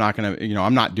again. I'm not going to,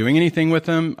 I'm not doing anything with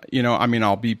them.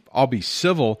 I'll be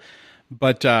civil,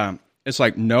 but, it's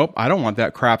like, nope, I don't want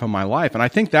that crap in my life. And I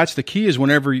think that's the key is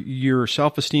whenever your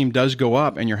self-esteem does go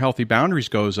up and your healthy boundaries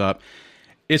goes up,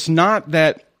 it's not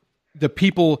that the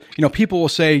people, people will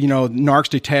say, narcs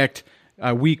detect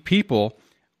weak people.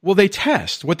 Well, they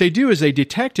test. What they do is they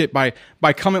detect it by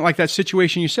coming, like that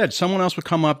situation you said. Someone else would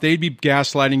come up, they'd be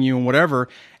gaslighting you and whatever,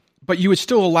 but you would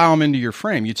still allow them into your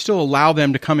frame. You'd still allow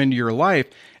them to come into your life.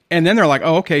 And then they're like,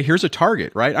 oh, okay, here's a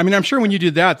target, right? I mean, I'm sure when you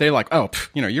did that, they're like, oh,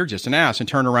 you're just an ass, and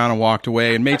turned around and walked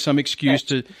away and made some excuse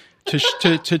to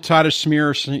try to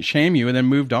smear or shame you, and then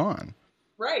moved on.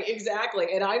 Right, exactly.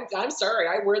 And I'm sorry,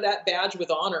 I wear that badge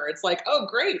with honor. It's like, oh,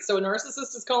 great, so a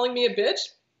narcissist is calling me a bitch?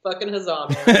 Fucking huzzah,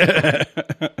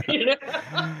 man.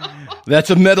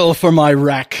 That's a medal for my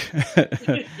wreck.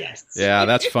 Yes. Yeah,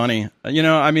 that's funny. Go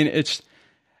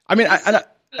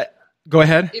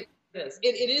ahead.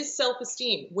 It is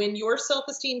self-esteem. When your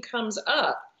self-esteem comes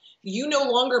up, you no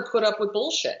longer put up with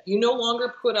bullshit. You no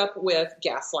longer put up with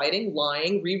gaslighting,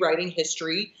 lying, rewriting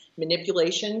history,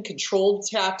 manipulation, controlled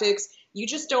tactics. You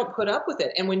just don't put up with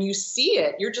it. And when you see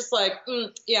it, you're just like,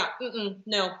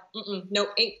 no,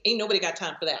 ain't nobody got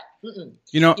time for that.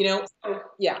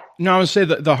 Yeah. No, I would say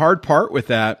the hard part with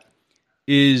that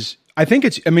is, I think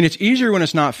it's easier when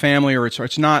it's not family or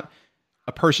it's not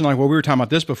a person like, well, we were talking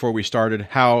about this before we started,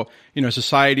 how,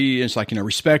 society is like,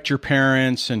 respect your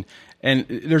parents and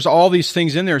there's all these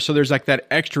things in there. So there's like that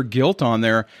extra guilt on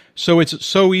there. So it's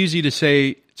so easy to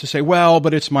say, well,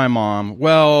 but it's my mom.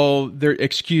 Well, their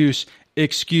excuse,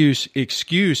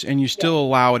 and you still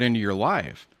allow it into your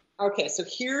life. Okay. So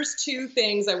here's two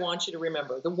things I want you to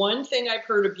remember. The one thing I've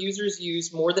heard abusers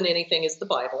use more than anything is the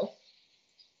Bible,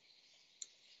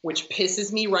 which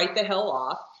pisses me right the hell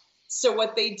off. So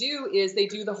what they do is they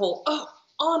do the whole,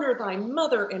 honor thy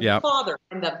mother and father.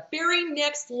 And the very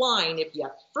next line, if you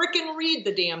frickin' read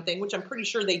the damn thing, which I'm pretty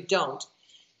sure they don't,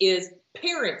 is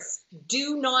parents,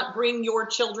 do not bring your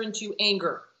children to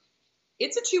anger.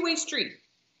 It's a two-way street.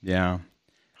 Yeah.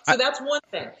 So that's one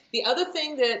thing. The other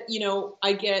thing that,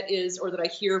 I get is, or that I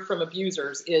hear from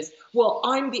abusers is, well,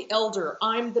 I'm the elder,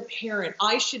 I'm the parent,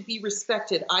 I should be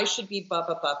respected, I should be blah,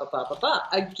 blah, blah, blah, blah, blah, blah.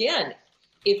 Again,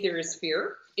 if there is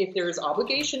fear, if there is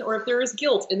obligation, or if there is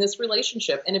guilt in this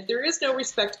relationship, and if there is no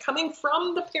respect coming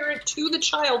from the parent to the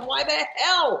child, why the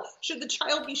hell should the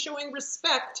child be showing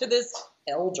respect to this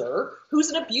elder who's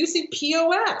an abusive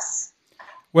POS?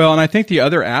 Well, and I think the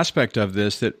other aspect of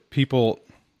this that people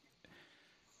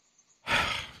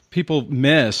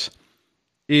miss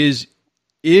is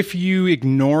if you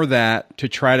ignore that to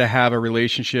try to have a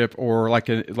relationship, or like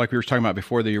we were talking about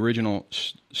before, the original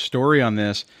story on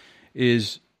this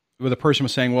is where the person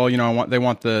was saying, well, they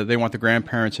want the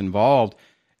grandparents involved.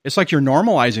 It's like you're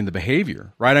normalizing the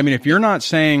behavior, right? I mean, if you're not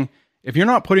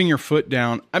putting your foot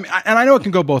down, and I know it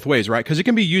can go both ways, right? Because it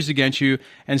can be used against you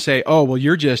and say, oh, well,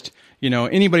 you're just,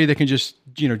 anybody that can just,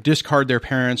 discard their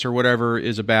parents or whatever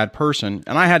is a bad person.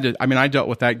 And I dealt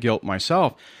with that guilt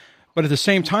myself. But at the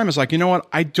same time, it's like, you know what?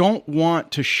 I don't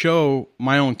want to show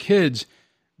my own kids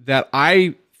that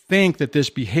I think that this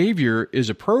behavior is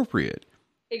appropriate.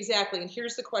 Exactly. And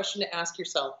here's the question to ask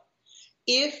yourself.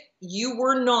 If you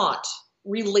were not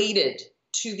related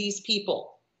to these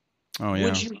people,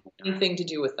 would you have anything to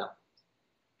do with them?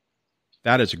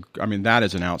 That is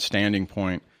an outstanding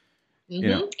point.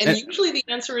 Mm-hmm. And usually the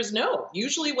answer is no.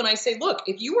 Usually when I say, look,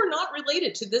 if you were not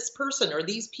related to this person or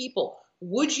these people,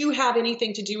 would you have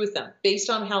anything to do with them based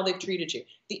on how they've treated you?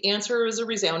 The answer is a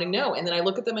resounding no. And then I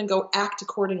look at them and go, act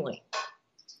accordingly.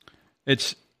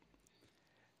 And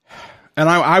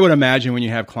I would imagine when you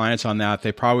have clients on that,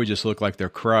 they probably just look like they're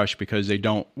crushed because they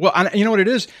don't. Well, you know what it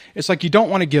is? It's like you don't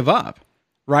want to give up,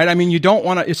 right? I mean, you don't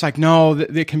want to. It's like, no,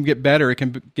 it can get better. It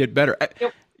can get better.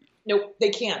 Nope, they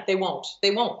can't. They won't.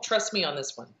 They won't. Trust me on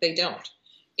this one. They don't.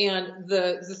 And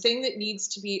the thing that needs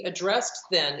to be addressed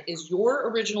then is your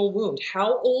original wound.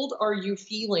 How old are you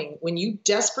feeling when you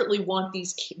desperately want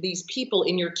these people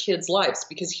in your kids' lives?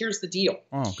 Because here's the deal.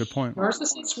 Oh, good point.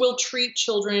 Narcissists will treat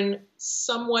children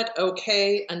somewhat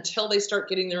okay until they start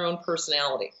getting their own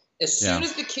personality. As Yeah. soon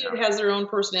as the kid has their own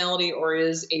personality or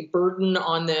is a burden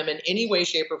on them in any way,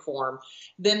 shape, or form,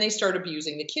 then they start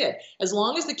abusing the kid. As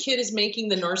long as the kid is making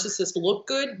the narcissist look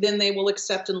good, then they will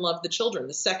accept and love the children.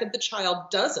 The second the child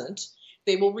doesn't,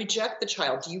 they will reject the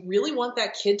child. Do you really want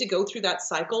that kid to go through that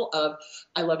cycle of,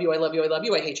 I love you, I love you, I love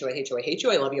you, I hate you, I hate you, I hate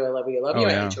you, I love you, I love you, I love you,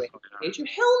 I hate you, I hate you.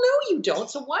 Hell no, you don't.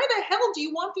 So why the hell do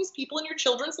you want these people in your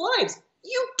children's lives?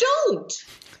 You don't.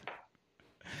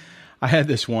 I had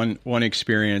this one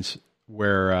experience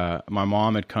where my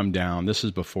mom had come down. This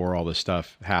is before all this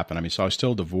stuff happened. I mean, so I was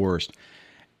still divorced.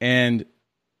 And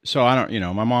so I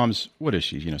don't, my mom's, what is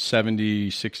she, 70,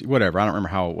 60, whatever. I don't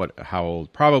remember how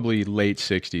old, probably late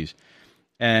 60s.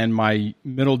 And my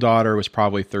middle daughter was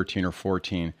probably 13 or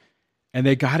 14. And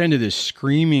they got into this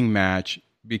screaming match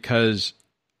because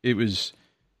it was,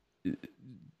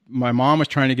 my mom was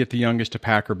trying to get the youngest to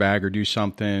pack her bag or do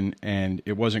something, and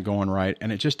it wasn't going right.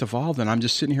 And it just evolved. And I'm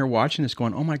just sitting here watching this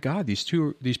going, oh my God, these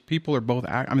people are both,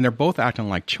 they're both acting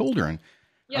like children.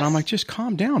 Yes. And I'm like, just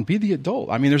calm down, be the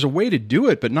adult. I mean, there's a way to do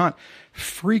it, but not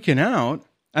freaking out.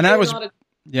 And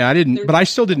I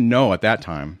still didn't know at that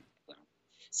time.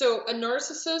 So a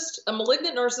narcissist, a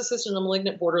malignant narcissist and a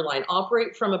malignant borderline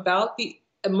operate from about the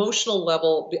emotional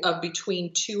level of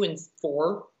between 2 and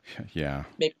 4. Yeah.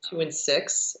 Maybe 2 and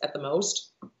 6 at the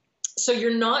most. So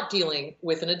you're not dealing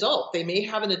with an adult. They may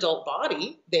have an adult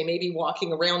body. They may be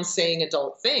walking around saying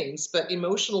adult things, but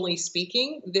emotionally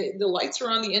speaking, the lights are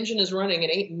on, the engine is running,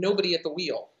 and ain't nobody at the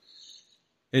wheel.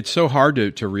 It's so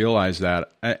hard to realize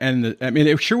that. And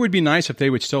it sure would be nice if they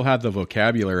would still have the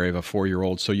vocabulary of a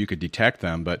 4-year-old so you could detect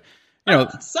them. But,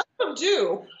 some of them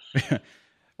do.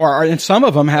 And some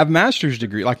of them have master's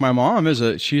degree. Like my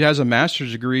mom she has a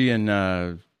master's degree in,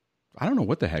 I don't know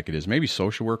what the heck it is. Maybe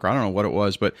social work. I don't know what it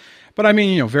was, but I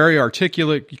mean, very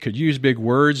articulate. You could use big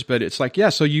words, but it's like, yeah.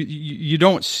 So you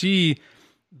don't see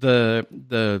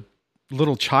the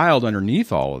little child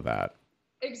underneath all of that.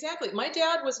 Exactly. My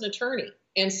dad was an attorney,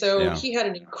 and so he had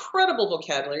an incredible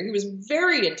vocabulary. He was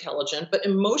very intelligent, but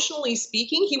emotionally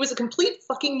speaking, he was a complete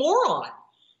fucking moron.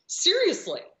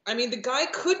 Seriously. I mean, the guy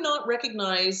could not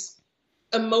recognize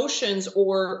emotions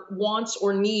or wants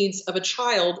or needs of a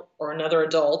child or another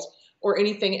adult or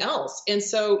anything else. And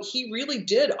so he really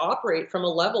did operate from a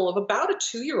level of about a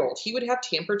 2-year-old. He would have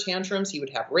temper tantrums. He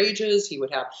would have rages. He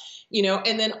would have,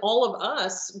 and then all of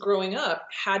us growing up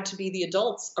had to be the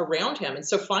adults around him. And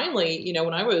so finally,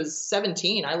 when I was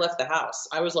 17, I left the house.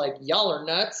 I was like, y'all are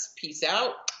nuts. Peace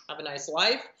out. Have a nice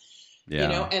life.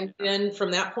 Yeah. And then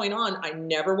from that point on, I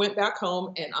never went back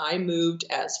home, and I moved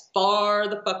as far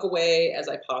the fuck away as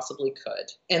I possibly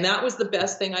could. And that was the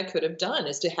best thing I could have done,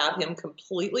 is to have him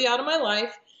completely out of my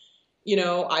life.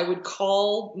 I would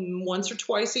call once or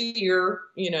twice a year,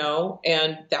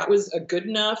 and that was a good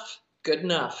enough.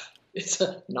 It's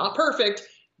not perfect,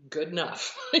 good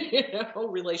enough,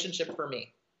 relationship for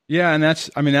me. Yeah. And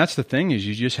that's the thing is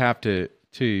you just have to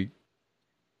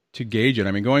gauge it.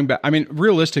 I mean, going back,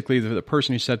 realistically, the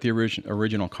person who set the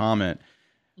original comment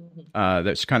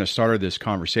that's kind of started this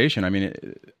conversation. I mean,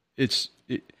 it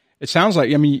sounds like,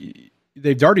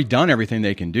 they've already done everything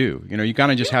they can do. You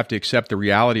kind of just have to accept the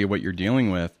reality of what you're dealing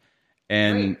with.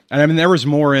 And there was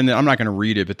more in there. I'm not going to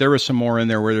read it, but there was some more in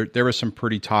there where there was some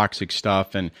pretty toxic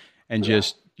stuff and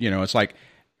just, it's like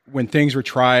when things were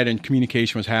tried and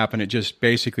communication was happening, it just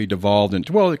basically devolved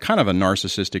into, kind of a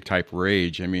narcissistic type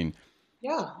rage. I mean,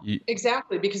 yeah,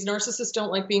 exactly. Because narcissists don't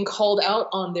like being called out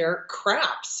on their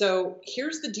crap. So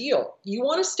here's the deal. You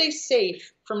want to stay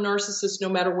safe from narcissists no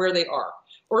matter where they are,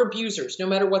 or abusers, no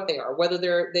matter what they are, whether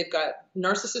they've got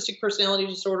narcissistic personality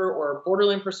disorder or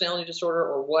borderline personality disorder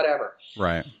or whatever.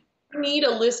 Right. You need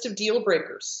a list of deal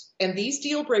breakers. And these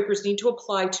deal breakers need to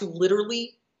apply to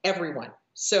literally everyone.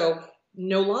 So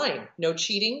no lying, no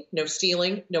cheating, no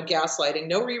stealing, no gaslighting,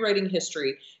 no rewriting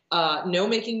history, no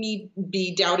making me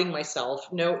be doubting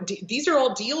myself. No, these are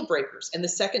all deal breakers. And the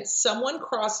second someone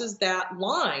crosses that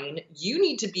line, you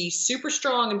need to be super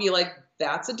strong and be like,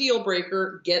 that's a deal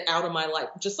breaker. Get out of my life.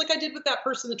 Just like I did with that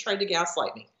person that tried to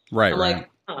gaslight me. Right. I'm like,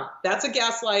 that's a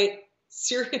gaslight.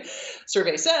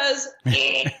 Survey says,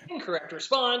 incorrect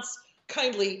response.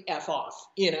 Kindly F off,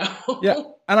 Yeah.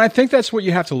 And I think that's what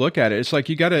you have to look at it. It's like,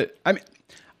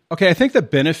 I think the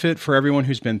benefit for everyone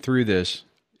who's been through this,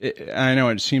 I know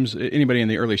it seems anybody in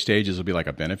the early stages will be like,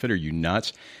 a benefit? Are you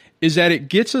nuts? Is that it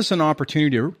gets us an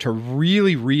opportunity to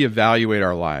really reevaluate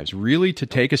our lives, really to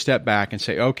take a step back and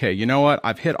say, okay, you know what?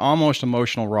 I've hit almost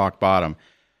emotional rock bottom.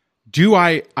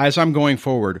 As I'm going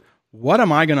forward, what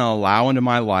am I going to allow into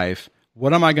my life?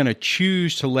 What am I going to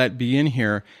choose to let be in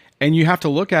here? And you have to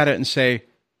look at it and say,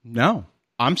 no,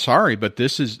 I'm sorry, but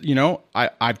this is,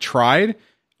 I've tried.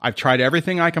 I've tried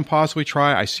everything I can possibly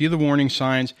try. I see the warning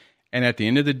signs. And at the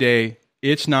end of the day,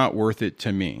 it's not worth it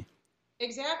to me.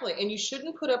 Exactly. And you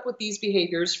shouldn't put up with these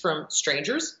behaviors from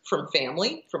strangers, from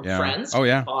family, from friends. Oh,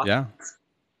 yeah. Bosses. Yeah.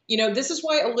 You know, this is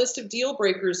why a list of deal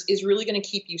breakers is really going to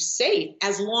keep you safe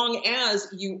as long as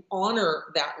you honor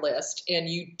that list and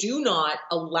you do not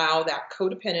allow that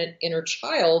codependent inner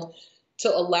child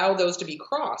to allow those to be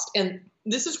crossed. And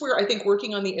this is where I think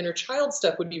working on the inner child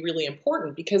stuff would be really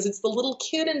important, because it's the little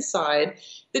kid inside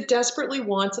that desperately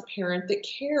wants a parent that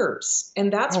cares.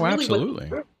 And that's really absolutely.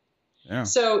 what. Yeah.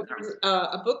 So there's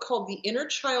a book called The Inner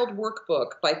Child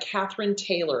Workbook by Catherine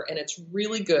Taylor, and it's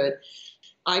really good.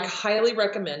 I highly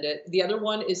recommend it. The other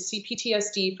one is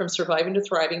CPTSD from Surviving to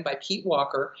Thriving by Pete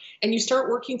Walker. And you start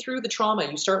working through the trauma.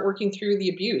 You start working through the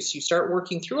abuse. You start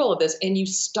working through all of this, and you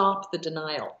stop the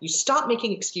denial. You stop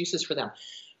making excuses for them.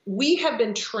 We have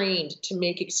been trained to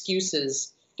make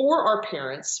excuses for our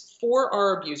parents, for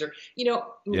our abuser. You know,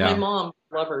 my mom,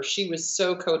 love her. She was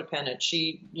so codependent.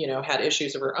 She, had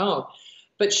issues of her own.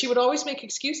 But she would always make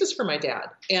excuses for my dad.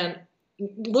 And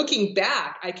looking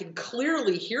back, I can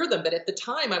clearly hear them. But at the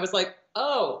time, I was like,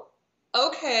 oh,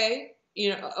 okay.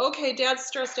 Okay, dad's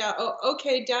stressed out. Oh,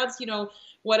 okay, dad's,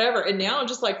 whatever. And now I'm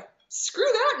just like, screw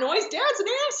that noise. Dad's an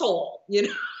asshole,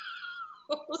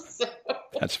 So.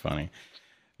 That's funny.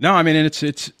 No, I mean, and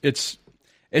it's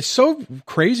so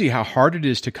crazy how hard it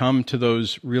is to come to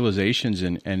those realizations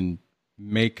and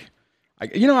make,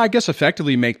 I guess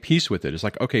effectively make peace with it. It's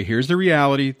like, okay, here's the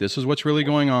reality. This is what's really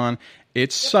going on.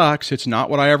 It sucks. It's not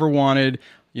what I ever wanted.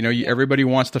 Everybody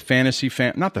wants the fantasy,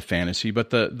 not the fantasy, but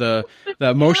the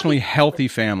emotionally healthy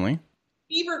family.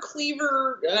 Beaver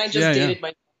Cleaver, and I just dated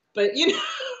my, but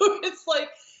it's like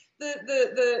the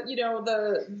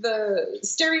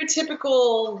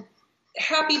stereotypical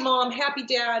happy mom, happy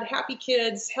dad, happy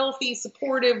kids, healthy,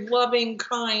 supportive, loving,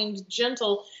 kind,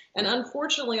 gentle. And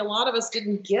unfortunately, a lot of us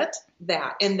didn't get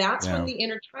that. And that's when the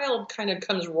inner child kind of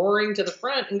comes roaring to the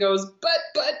front and goes, but,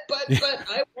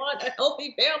 I want a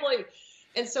healthy family.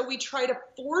 And so we try to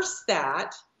force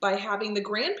that by having the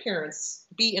grandparents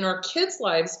be in our kids'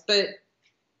 lives, but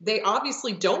they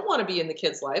obviously don't want to be in the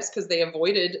kids' lives because they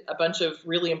avoided a bunch of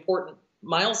really important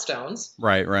milestones.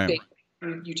 Right.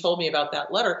 You told me about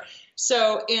that letter.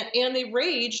 So, and they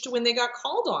raged when they got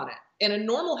called on it. And a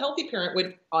normal, healthy parent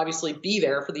would obviously be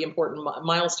there for the important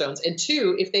milestones. And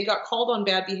two, if they got called on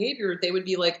bad behavior, they would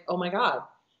be like, oh my God,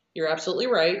 you're absolutely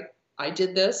right. I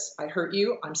did this. I hurt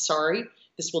you. I'm sorry.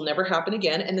 This will never happen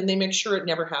again. And then they make sure it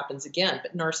never happens again.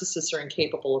 But narcissists are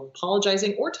incapable of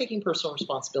apologizing or taking personal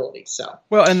responsibility. So,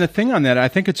 well, and the thing on that, I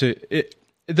think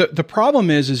the problem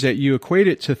is that you equate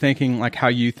it to thinking like how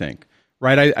you think.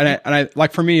 Right. I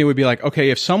like, for me, it would be like, okay,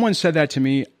 if someone said that to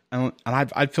me and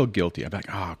I'd feel guilty. I'd be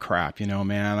like, oh crap,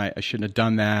 man, I shouldn't have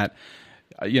done that.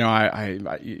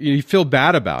 You feel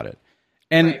bad about it.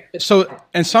 And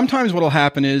and sometimes what'll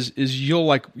happen is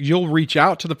you'll reach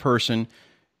out to the person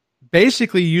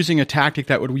basically using a tactic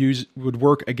that would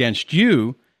work against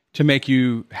you to make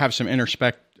you have some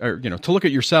or, to look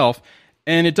at yourself,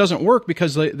 and it doesn't work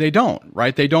because they don't,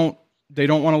 right? They don't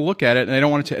want to look at it, and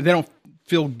they don't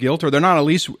feel guilt, or they're not at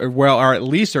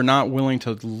least they're not willing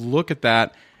to look at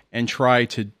that and try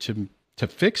to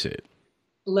fix it.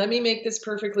 Let me make this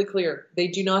perfectly clear. They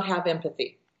do not have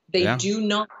empathy. They do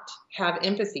not have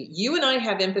empathy. You and I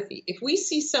have empathy. If we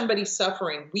see somebody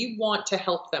suffering, we want to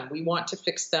help them. We want to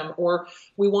fix them, or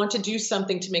we want to do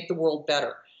something to make the world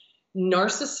better.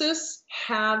 Narcissists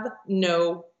have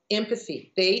no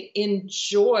empathy. They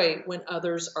enjoy when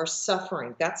others are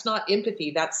suffering. That's not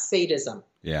empathy. That's sadism.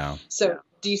 Yeah. So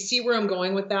do you see where I'm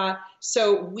going with that?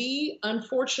 So we,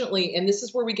 unfortunately, and this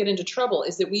is where we get into trouble,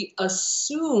 is that we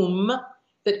assume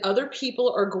that other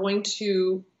people are going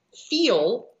to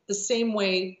feel the same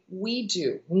way we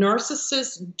do.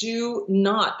 Narcissists do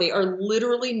not. They are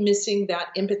literally missing that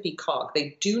empathy cog.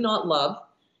 They do not love.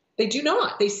 They do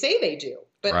not. They say they do.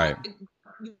 But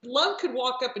love could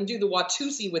walk up and do the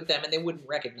Watusi with them and they wouldn't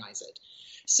recognize it.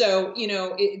 So,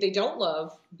 they don't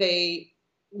love. They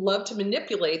love to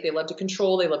manipulate. They love to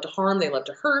control. They love to harm. They love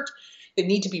to hurt. They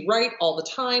need to be right all the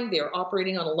time. They are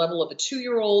operating on a level of a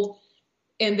 2-year-old.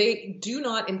 And they do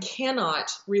not and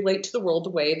cannot relate to the world the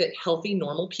way that healthy,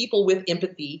 normal people with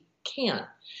empathy can.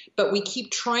 But we keep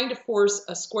trying to force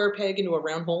a square peg into a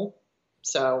round hole.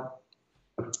 So,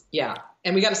 yeah.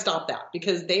 And we got to stop that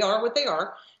because they are what they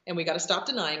are. And we got to stop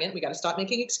denying it. We got to stop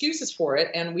making excuses for it.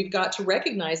 And we've got to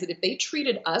recognize that if they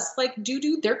treated us like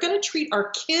doo-doo, they're going to treat our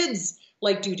kids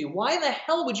like doo-doo. Why the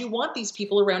hell would you want these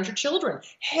people around your children?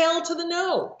 Hell to the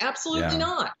no. Absolutely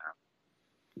not.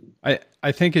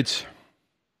 I think it's...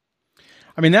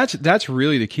 I mean, that's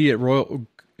really the key.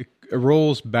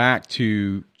 rolls back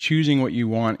to choosing what you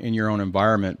want in your own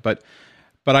environment. But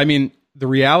I mean, the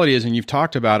reality is, and you've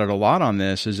talked about it a lot on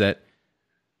this, is that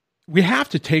we have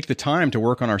to take the time to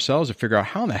work on ourselves to figure out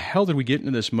how in the hell did we get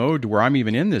into this mode to where I'm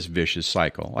even in this vicious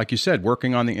cycle? Like you said,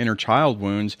 working on the inner child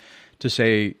wounds to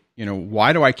say,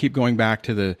 why do I keep going back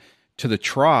to the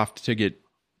trough to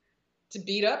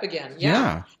beat up again?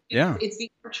 Yeah. It's the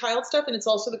inner child stuff, and it's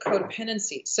also the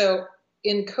codependency. So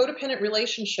in codependent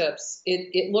relationships,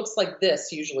 it looks like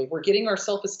this usually. We're getting our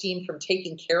self-esteem from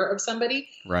taking care of somebody,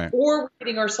 right? Or we're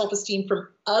getting our self-esteem from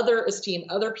other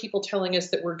people telling us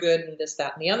that we're good and this,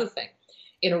 that, and the other thing.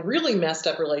 In a really messed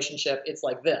up relationship, it's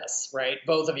like this, right?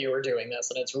 Both of you are doing this,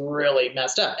 and it's really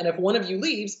messed up. And if one of you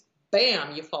leaves,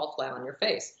 bam, you fall flat on your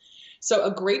face. So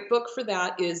a great book for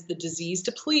that is The Disease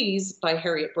to Please by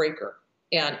Harriet Breaker.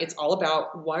 And it's all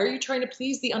about, why are you trying to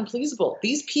please the unpleasable?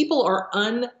 These people are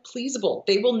unpleasable.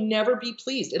 They will never be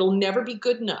pleased. It'll never be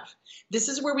good enough. This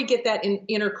is where we get that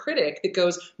inner critic that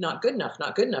goes, not good enough,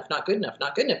 not good enough, not good enough,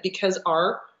 not good enough, because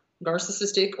our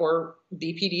narcissistic or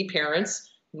BPD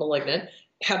parents, malignant,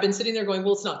 have been sitting there going,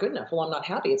 well, it's not good enough. Well, I'm not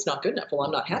happy. It's not good enough. Well,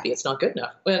 I'm not happy. It's not good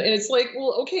enough. And it's like,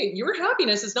 well, okay, your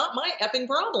happiness is not my effing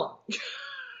problem.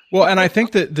 Well, and I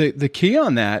think that the key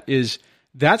on that is,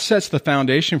 that sets the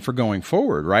foundation for going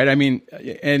forward, right? I mean,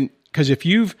 and because if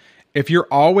you're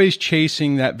always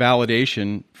chasing that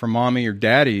validation from mommy or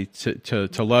daddy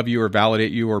to love you or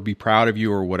validate you or be proud of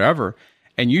you or whatever,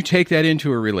 and you take that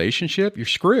into a relationship, you're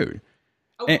screwed.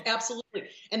 Oh, absolutely.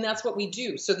 And that's what we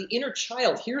do. So the inner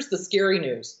child, here's the scary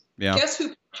news. Yeah. Guess who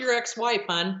picked your ex-wife,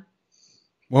 hon?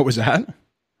 What was that?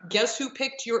 Guess who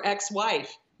picked your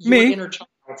ex-wife? Me. Your inner child.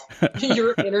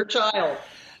 Your inner child.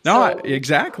 No,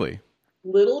 exactly.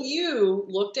 Little you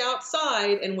looked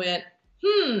outside and went,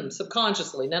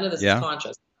 subconsciously. None of this is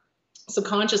conscious.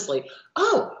 Subconsciously,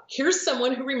 oh, here's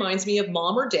someone who reminds me of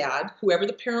mom or dad, whoever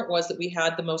the parent was that we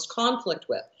had the most conflict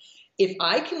with. If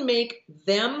I can make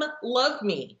them love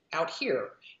me out here,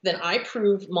 then I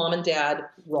proved mom and dad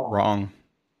wrong. Wrong.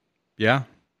 Yeah,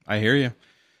 I hear you.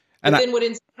 And then what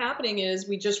ends up happening is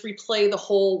we just replay the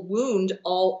whole wound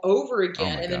all over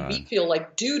again. And then we feel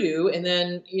like doo-doo. And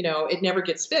then, it never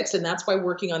gets fixed. And that's why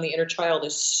working on the inner child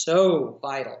is so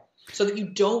vital, so that you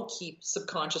don't keep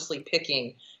subconsciously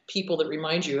picking people that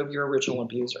remind you of your original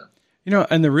abuser.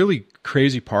 And the really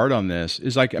crazy part on this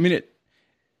is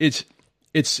it's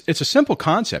a simple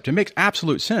concept. It makes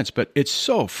absolute sense, but it's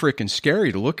so freaking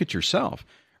scary to look at yourself.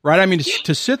 Right? I mean,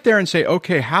 to sit there and say,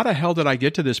 okay, how the hell did I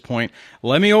get to this point?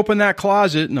 Let me open that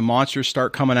closet, and the monsters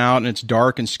start coming out, and it's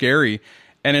dark and scary.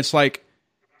 And it's like,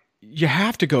 you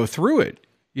have to go through it.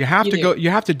 You have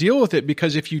to deal with it,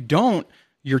 because if you don't,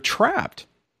 you're trapped.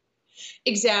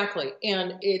 Exactly.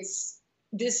 And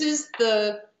this is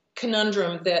the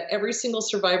conundrum that every single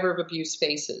survivor of abuse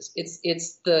faces.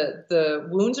 It's the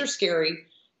wounds are scary.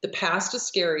 The past is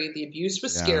scary. The abuse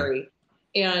was scary.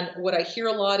 And what I hear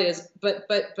a lot is, but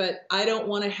I don't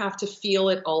want to have to feel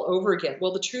it all over again.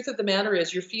 Well, the truth of the matter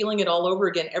is, you're feeling it all over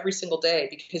again every single day,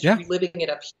 because you're reliving it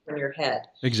up here in your head.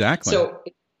 Exactly. So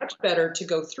it's much better to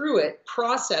go through it,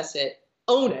 process it,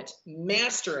 own it,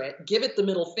 master it, give it the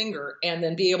middle finger, and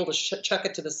then be able to chuck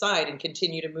it to the side and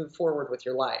continue to move forward with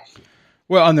your life.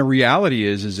 Well, and the reality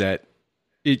is that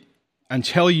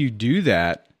until you do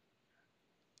that,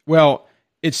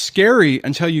 it's scary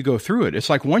until you go through it. It's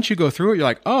like, once you go through it, you're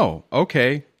like, oh,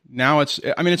 okay. Now it's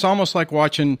almost like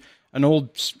watching an old,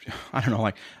 I don't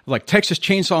know, like Texas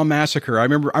Chainsaw Massacre. I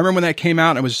remember when that came out,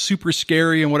 and it was super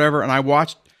scary and whatever. And I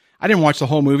didn't watch the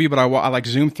whole movie, but I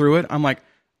zoomed through it. I'm like,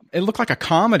 it looked like a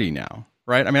comedy now,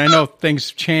 right? I mean, I know things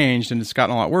changed and it's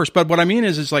gotten a lot worse, but what I mean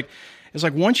is, it's like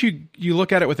once you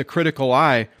look at it with a critical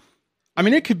eye, I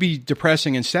mean, it could be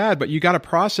depressing and sad, but you got to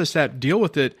process that, deal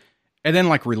with it, and then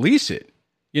release it.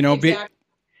 Exactly.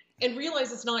 And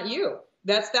realize it's not you.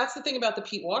 That's the thing about the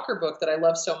Pete Walker book that I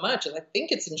love so much. And I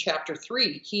think it's in chapter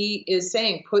 3. He is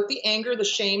saying, put the anger, the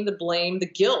shame, the blame, the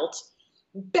guilt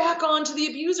back onto the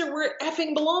abuser where it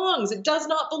effing belongs. It does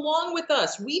not belong with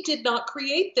us. We did not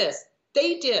create this.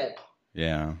 They did.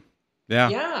 Yeah.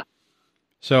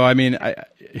 So, I mean,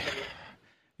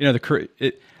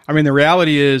 the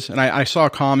reality is, and I saw a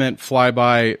comment fly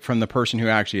by from the person who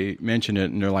actually mentioned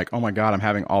it, and they're like, "Oh my God, I'm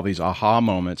having all these aha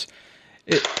moments."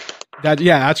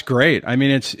 That's great. I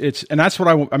mean, and that's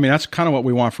what that's kind of what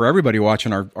we want for everybody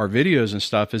watching our videos and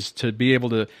stuff, is to be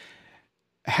able to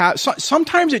have.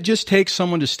 Sometimes it just takes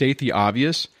someone to state the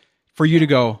obvious for you to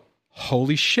go,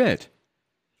 "Holy shit!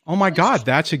 Oh my God,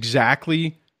 that's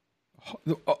exactly."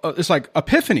 It's like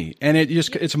epiphany, and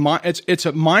it's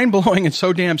a mind blowing and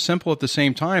so damn simple at the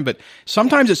same time. But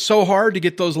sometimes it's so hard to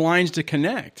get those lines to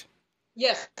connect.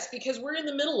 Yes, because we're in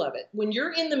the middle of it. When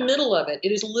you're in the middle of it,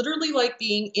 it is literally like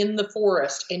being in the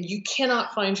forest and you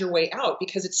cannot find your way out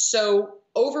because it's so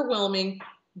overwhelming,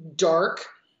 dark,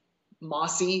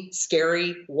 mossy,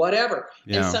 scary, whatever.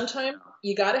 Yeah. And sometimes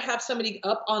you got to have somebody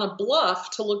up on a bluff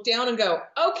to look down and go,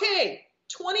 okay,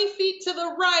 20 feet to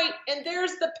the right, and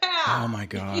there's the path. Oh my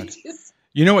God.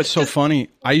 You know what's so funny?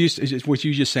 With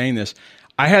you just saying this,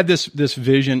 I had this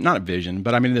vision, not a vision,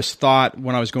 but I mean this thought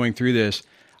when I was going through this.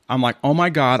 I'm like, oh my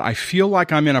God, I feel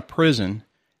like I'm in a prison.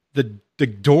 The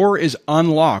door is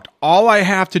unlocked. All I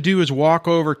have to do is walk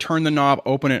over, turn the knob,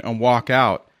 open it, and walk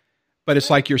out. But it's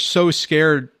like you're so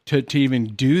scared to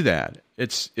even do that.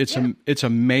 It's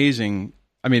amazing.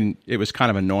 I mean, it was kind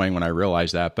of annoying when I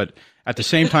realized that, but at the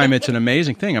same time, it's an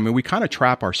amazing thing. I mean, we kind of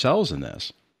trap ourselves in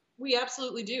this. We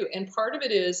absolutely do. And part of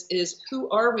it is who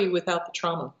are we without the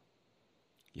trauma?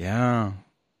 Yeah.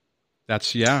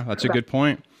 That's a good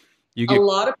point. A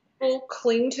lot of people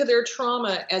cling to their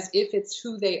trauma as if it's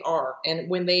who they are. And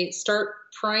when they start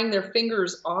prying their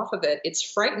fingers off of it, it's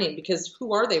frightening because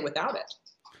who are they without it?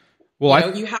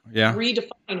 Well, you have to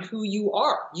redefine who you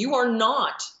are. You are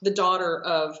not the daughter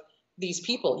of these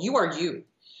people. You are you.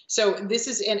 So this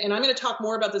is, and I'm going to talk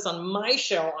more about this on my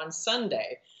show on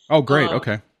Sunday. Oh, great.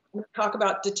 Okay. I'm going to talk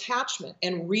about detachment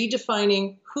and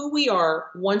redefining who we are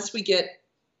once we get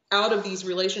out of these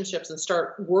relationships and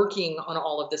start working on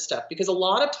all of this stuff. Because a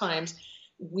lot of times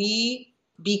we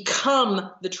become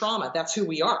the trauma. That's who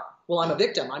we are. Well, I'm a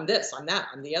victim. I'm this, I'm that,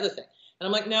 I'm the other thing. And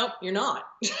I'm like, no, you're not.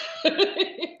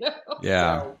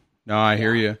 Yeah. No, I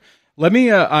hear you. Let me,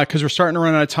 because we're starting to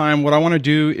run out of time, what I want to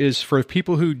do is for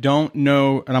people who don't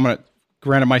know, and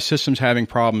granted my system's having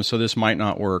problems, so this might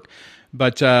not work,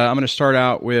 but I'm going to start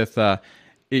out with,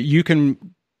 you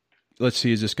can, let's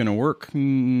see, is this going to work?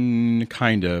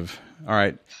 Kind of. All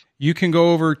right. You can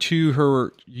go over to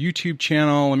her YouTube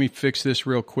channel. Let me fix this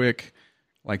real quick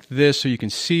like this so you can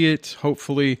see it,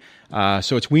 hopefully.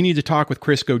 So it's We Need to Talk with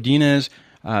Kris Godinez.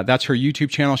 That's her YouTube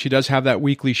channel. She does have that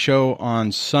weekly show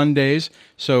on Sundays.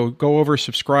 So go over,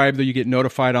 subscribe, though you get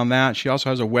notified on that. She also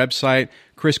has a website,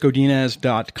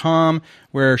 krisgodinez.com,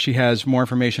 where she has more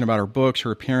information about her books,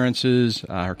 her appearances,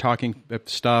 her talking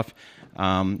stuff.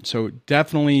 So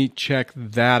definitely check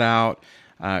that out.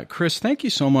 Kris, thank you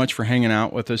so much for hanging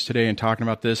out with us today and talking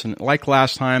about this. And like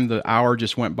last time, the hour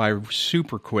just went by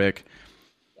super quick.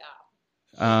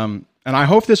 Yeah. And I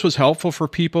hope this was helpful for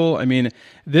people. I mean,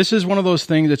 this is one of those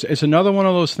things. It's another one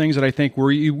of those things that I think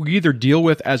we either deal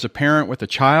with as a parent with a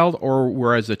child, or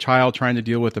we're as a child trying to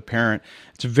deal with a parent.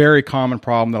 It's a very common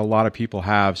problem that a lot of people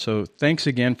have. So thanks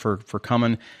again for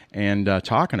coming and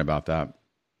talking about that.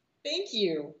 Thank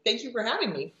you. Thank you for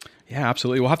having me. Yeah,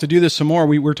 absolutely. We'll have to do this some more.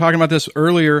 We were talking about this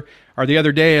earlier or the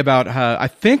other day about I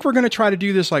think we're going to try to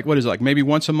do this like maybe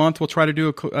once a month. We'll try to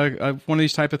do one of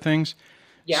these type of things.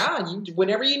 Yeah,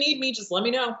 whenever you need me, just let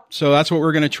me know. So that's what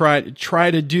we're going to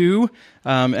try to do,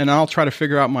 and I'll try to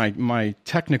figure out my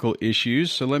technical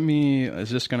issues. So this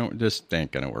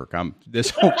ain't going to work. This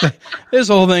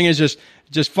whole thing is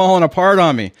just falling apart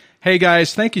on me. Hey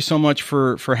guys, thank you so much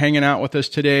for hanging out with us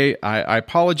today. I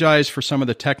apologize for some of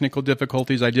the technical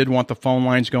difficulties. I did want the phone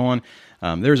lines going.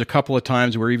 There's a couple of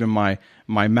times where even my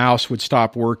mouse would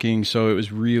stop working, so it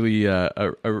was really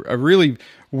a really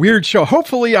weird show.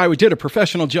 Hopefully I did a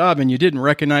professional job and you didn't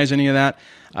recognize any of that.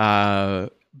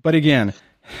 But again,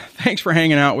 thanks for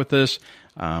hanging out with us.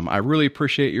 I really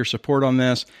appreciate your support on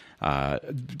this.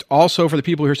 Also, for the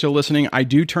people who are still listening, I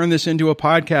do turn this into a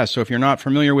podcast, so if you're not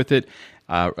familiar with it,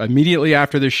 immediately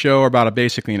after this show, or about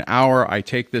basically an hour, I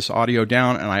take this audio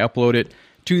down and I upload it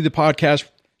to the podcast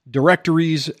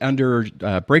directories under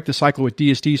Break the Cycle with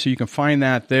DSD, so you can find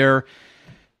that there.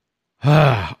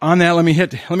 On that, let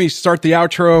me start the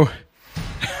outro.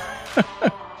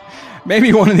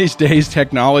 Maybe one of these days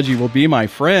technology will be my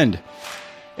friend.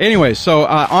 Anyway, so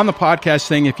on the podcast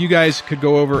thing, if you guys could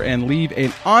go over and leave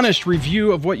an honest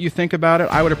review of what you think about it,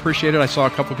 I would appreciate it. I saw a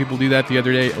couple of people do that the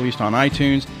other day, at least on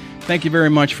iTunes. Thank you very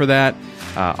much for that.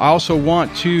 I also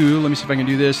want to, let me see if I can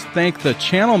do this, thank the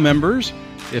channel members.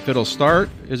 If it'll start.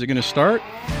 Is it going to start?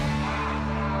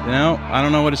 No, I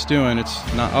don't know what it's doing.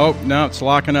 It's not. Oh, no, it's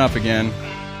locking up again.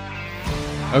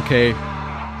 Okay.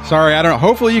 Sorry, I don't know.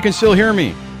 Hopefully you can still hear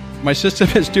me. My system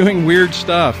is doing weird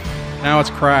stuff. Now it's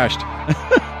crashed.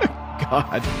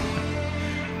 God.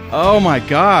 Oh my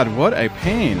God, what a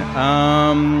pain.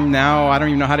 Now I don't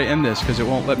even know how to end this because it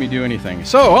won't let me do anything.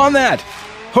 So on that,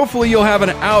 hopefully you'll have an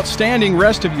outstanding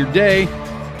rest of your day.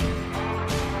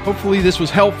 Hopefully this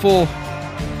was helpful.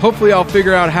 Hopefully I'll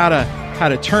figure out how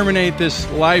to terminate this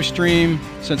live stream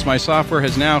since my software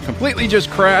has now completely just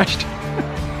crashed.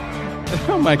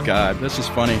 Oh my God, this is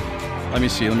funny. Let me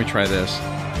see. Let me try this.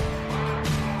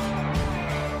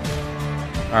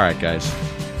 All right, guys.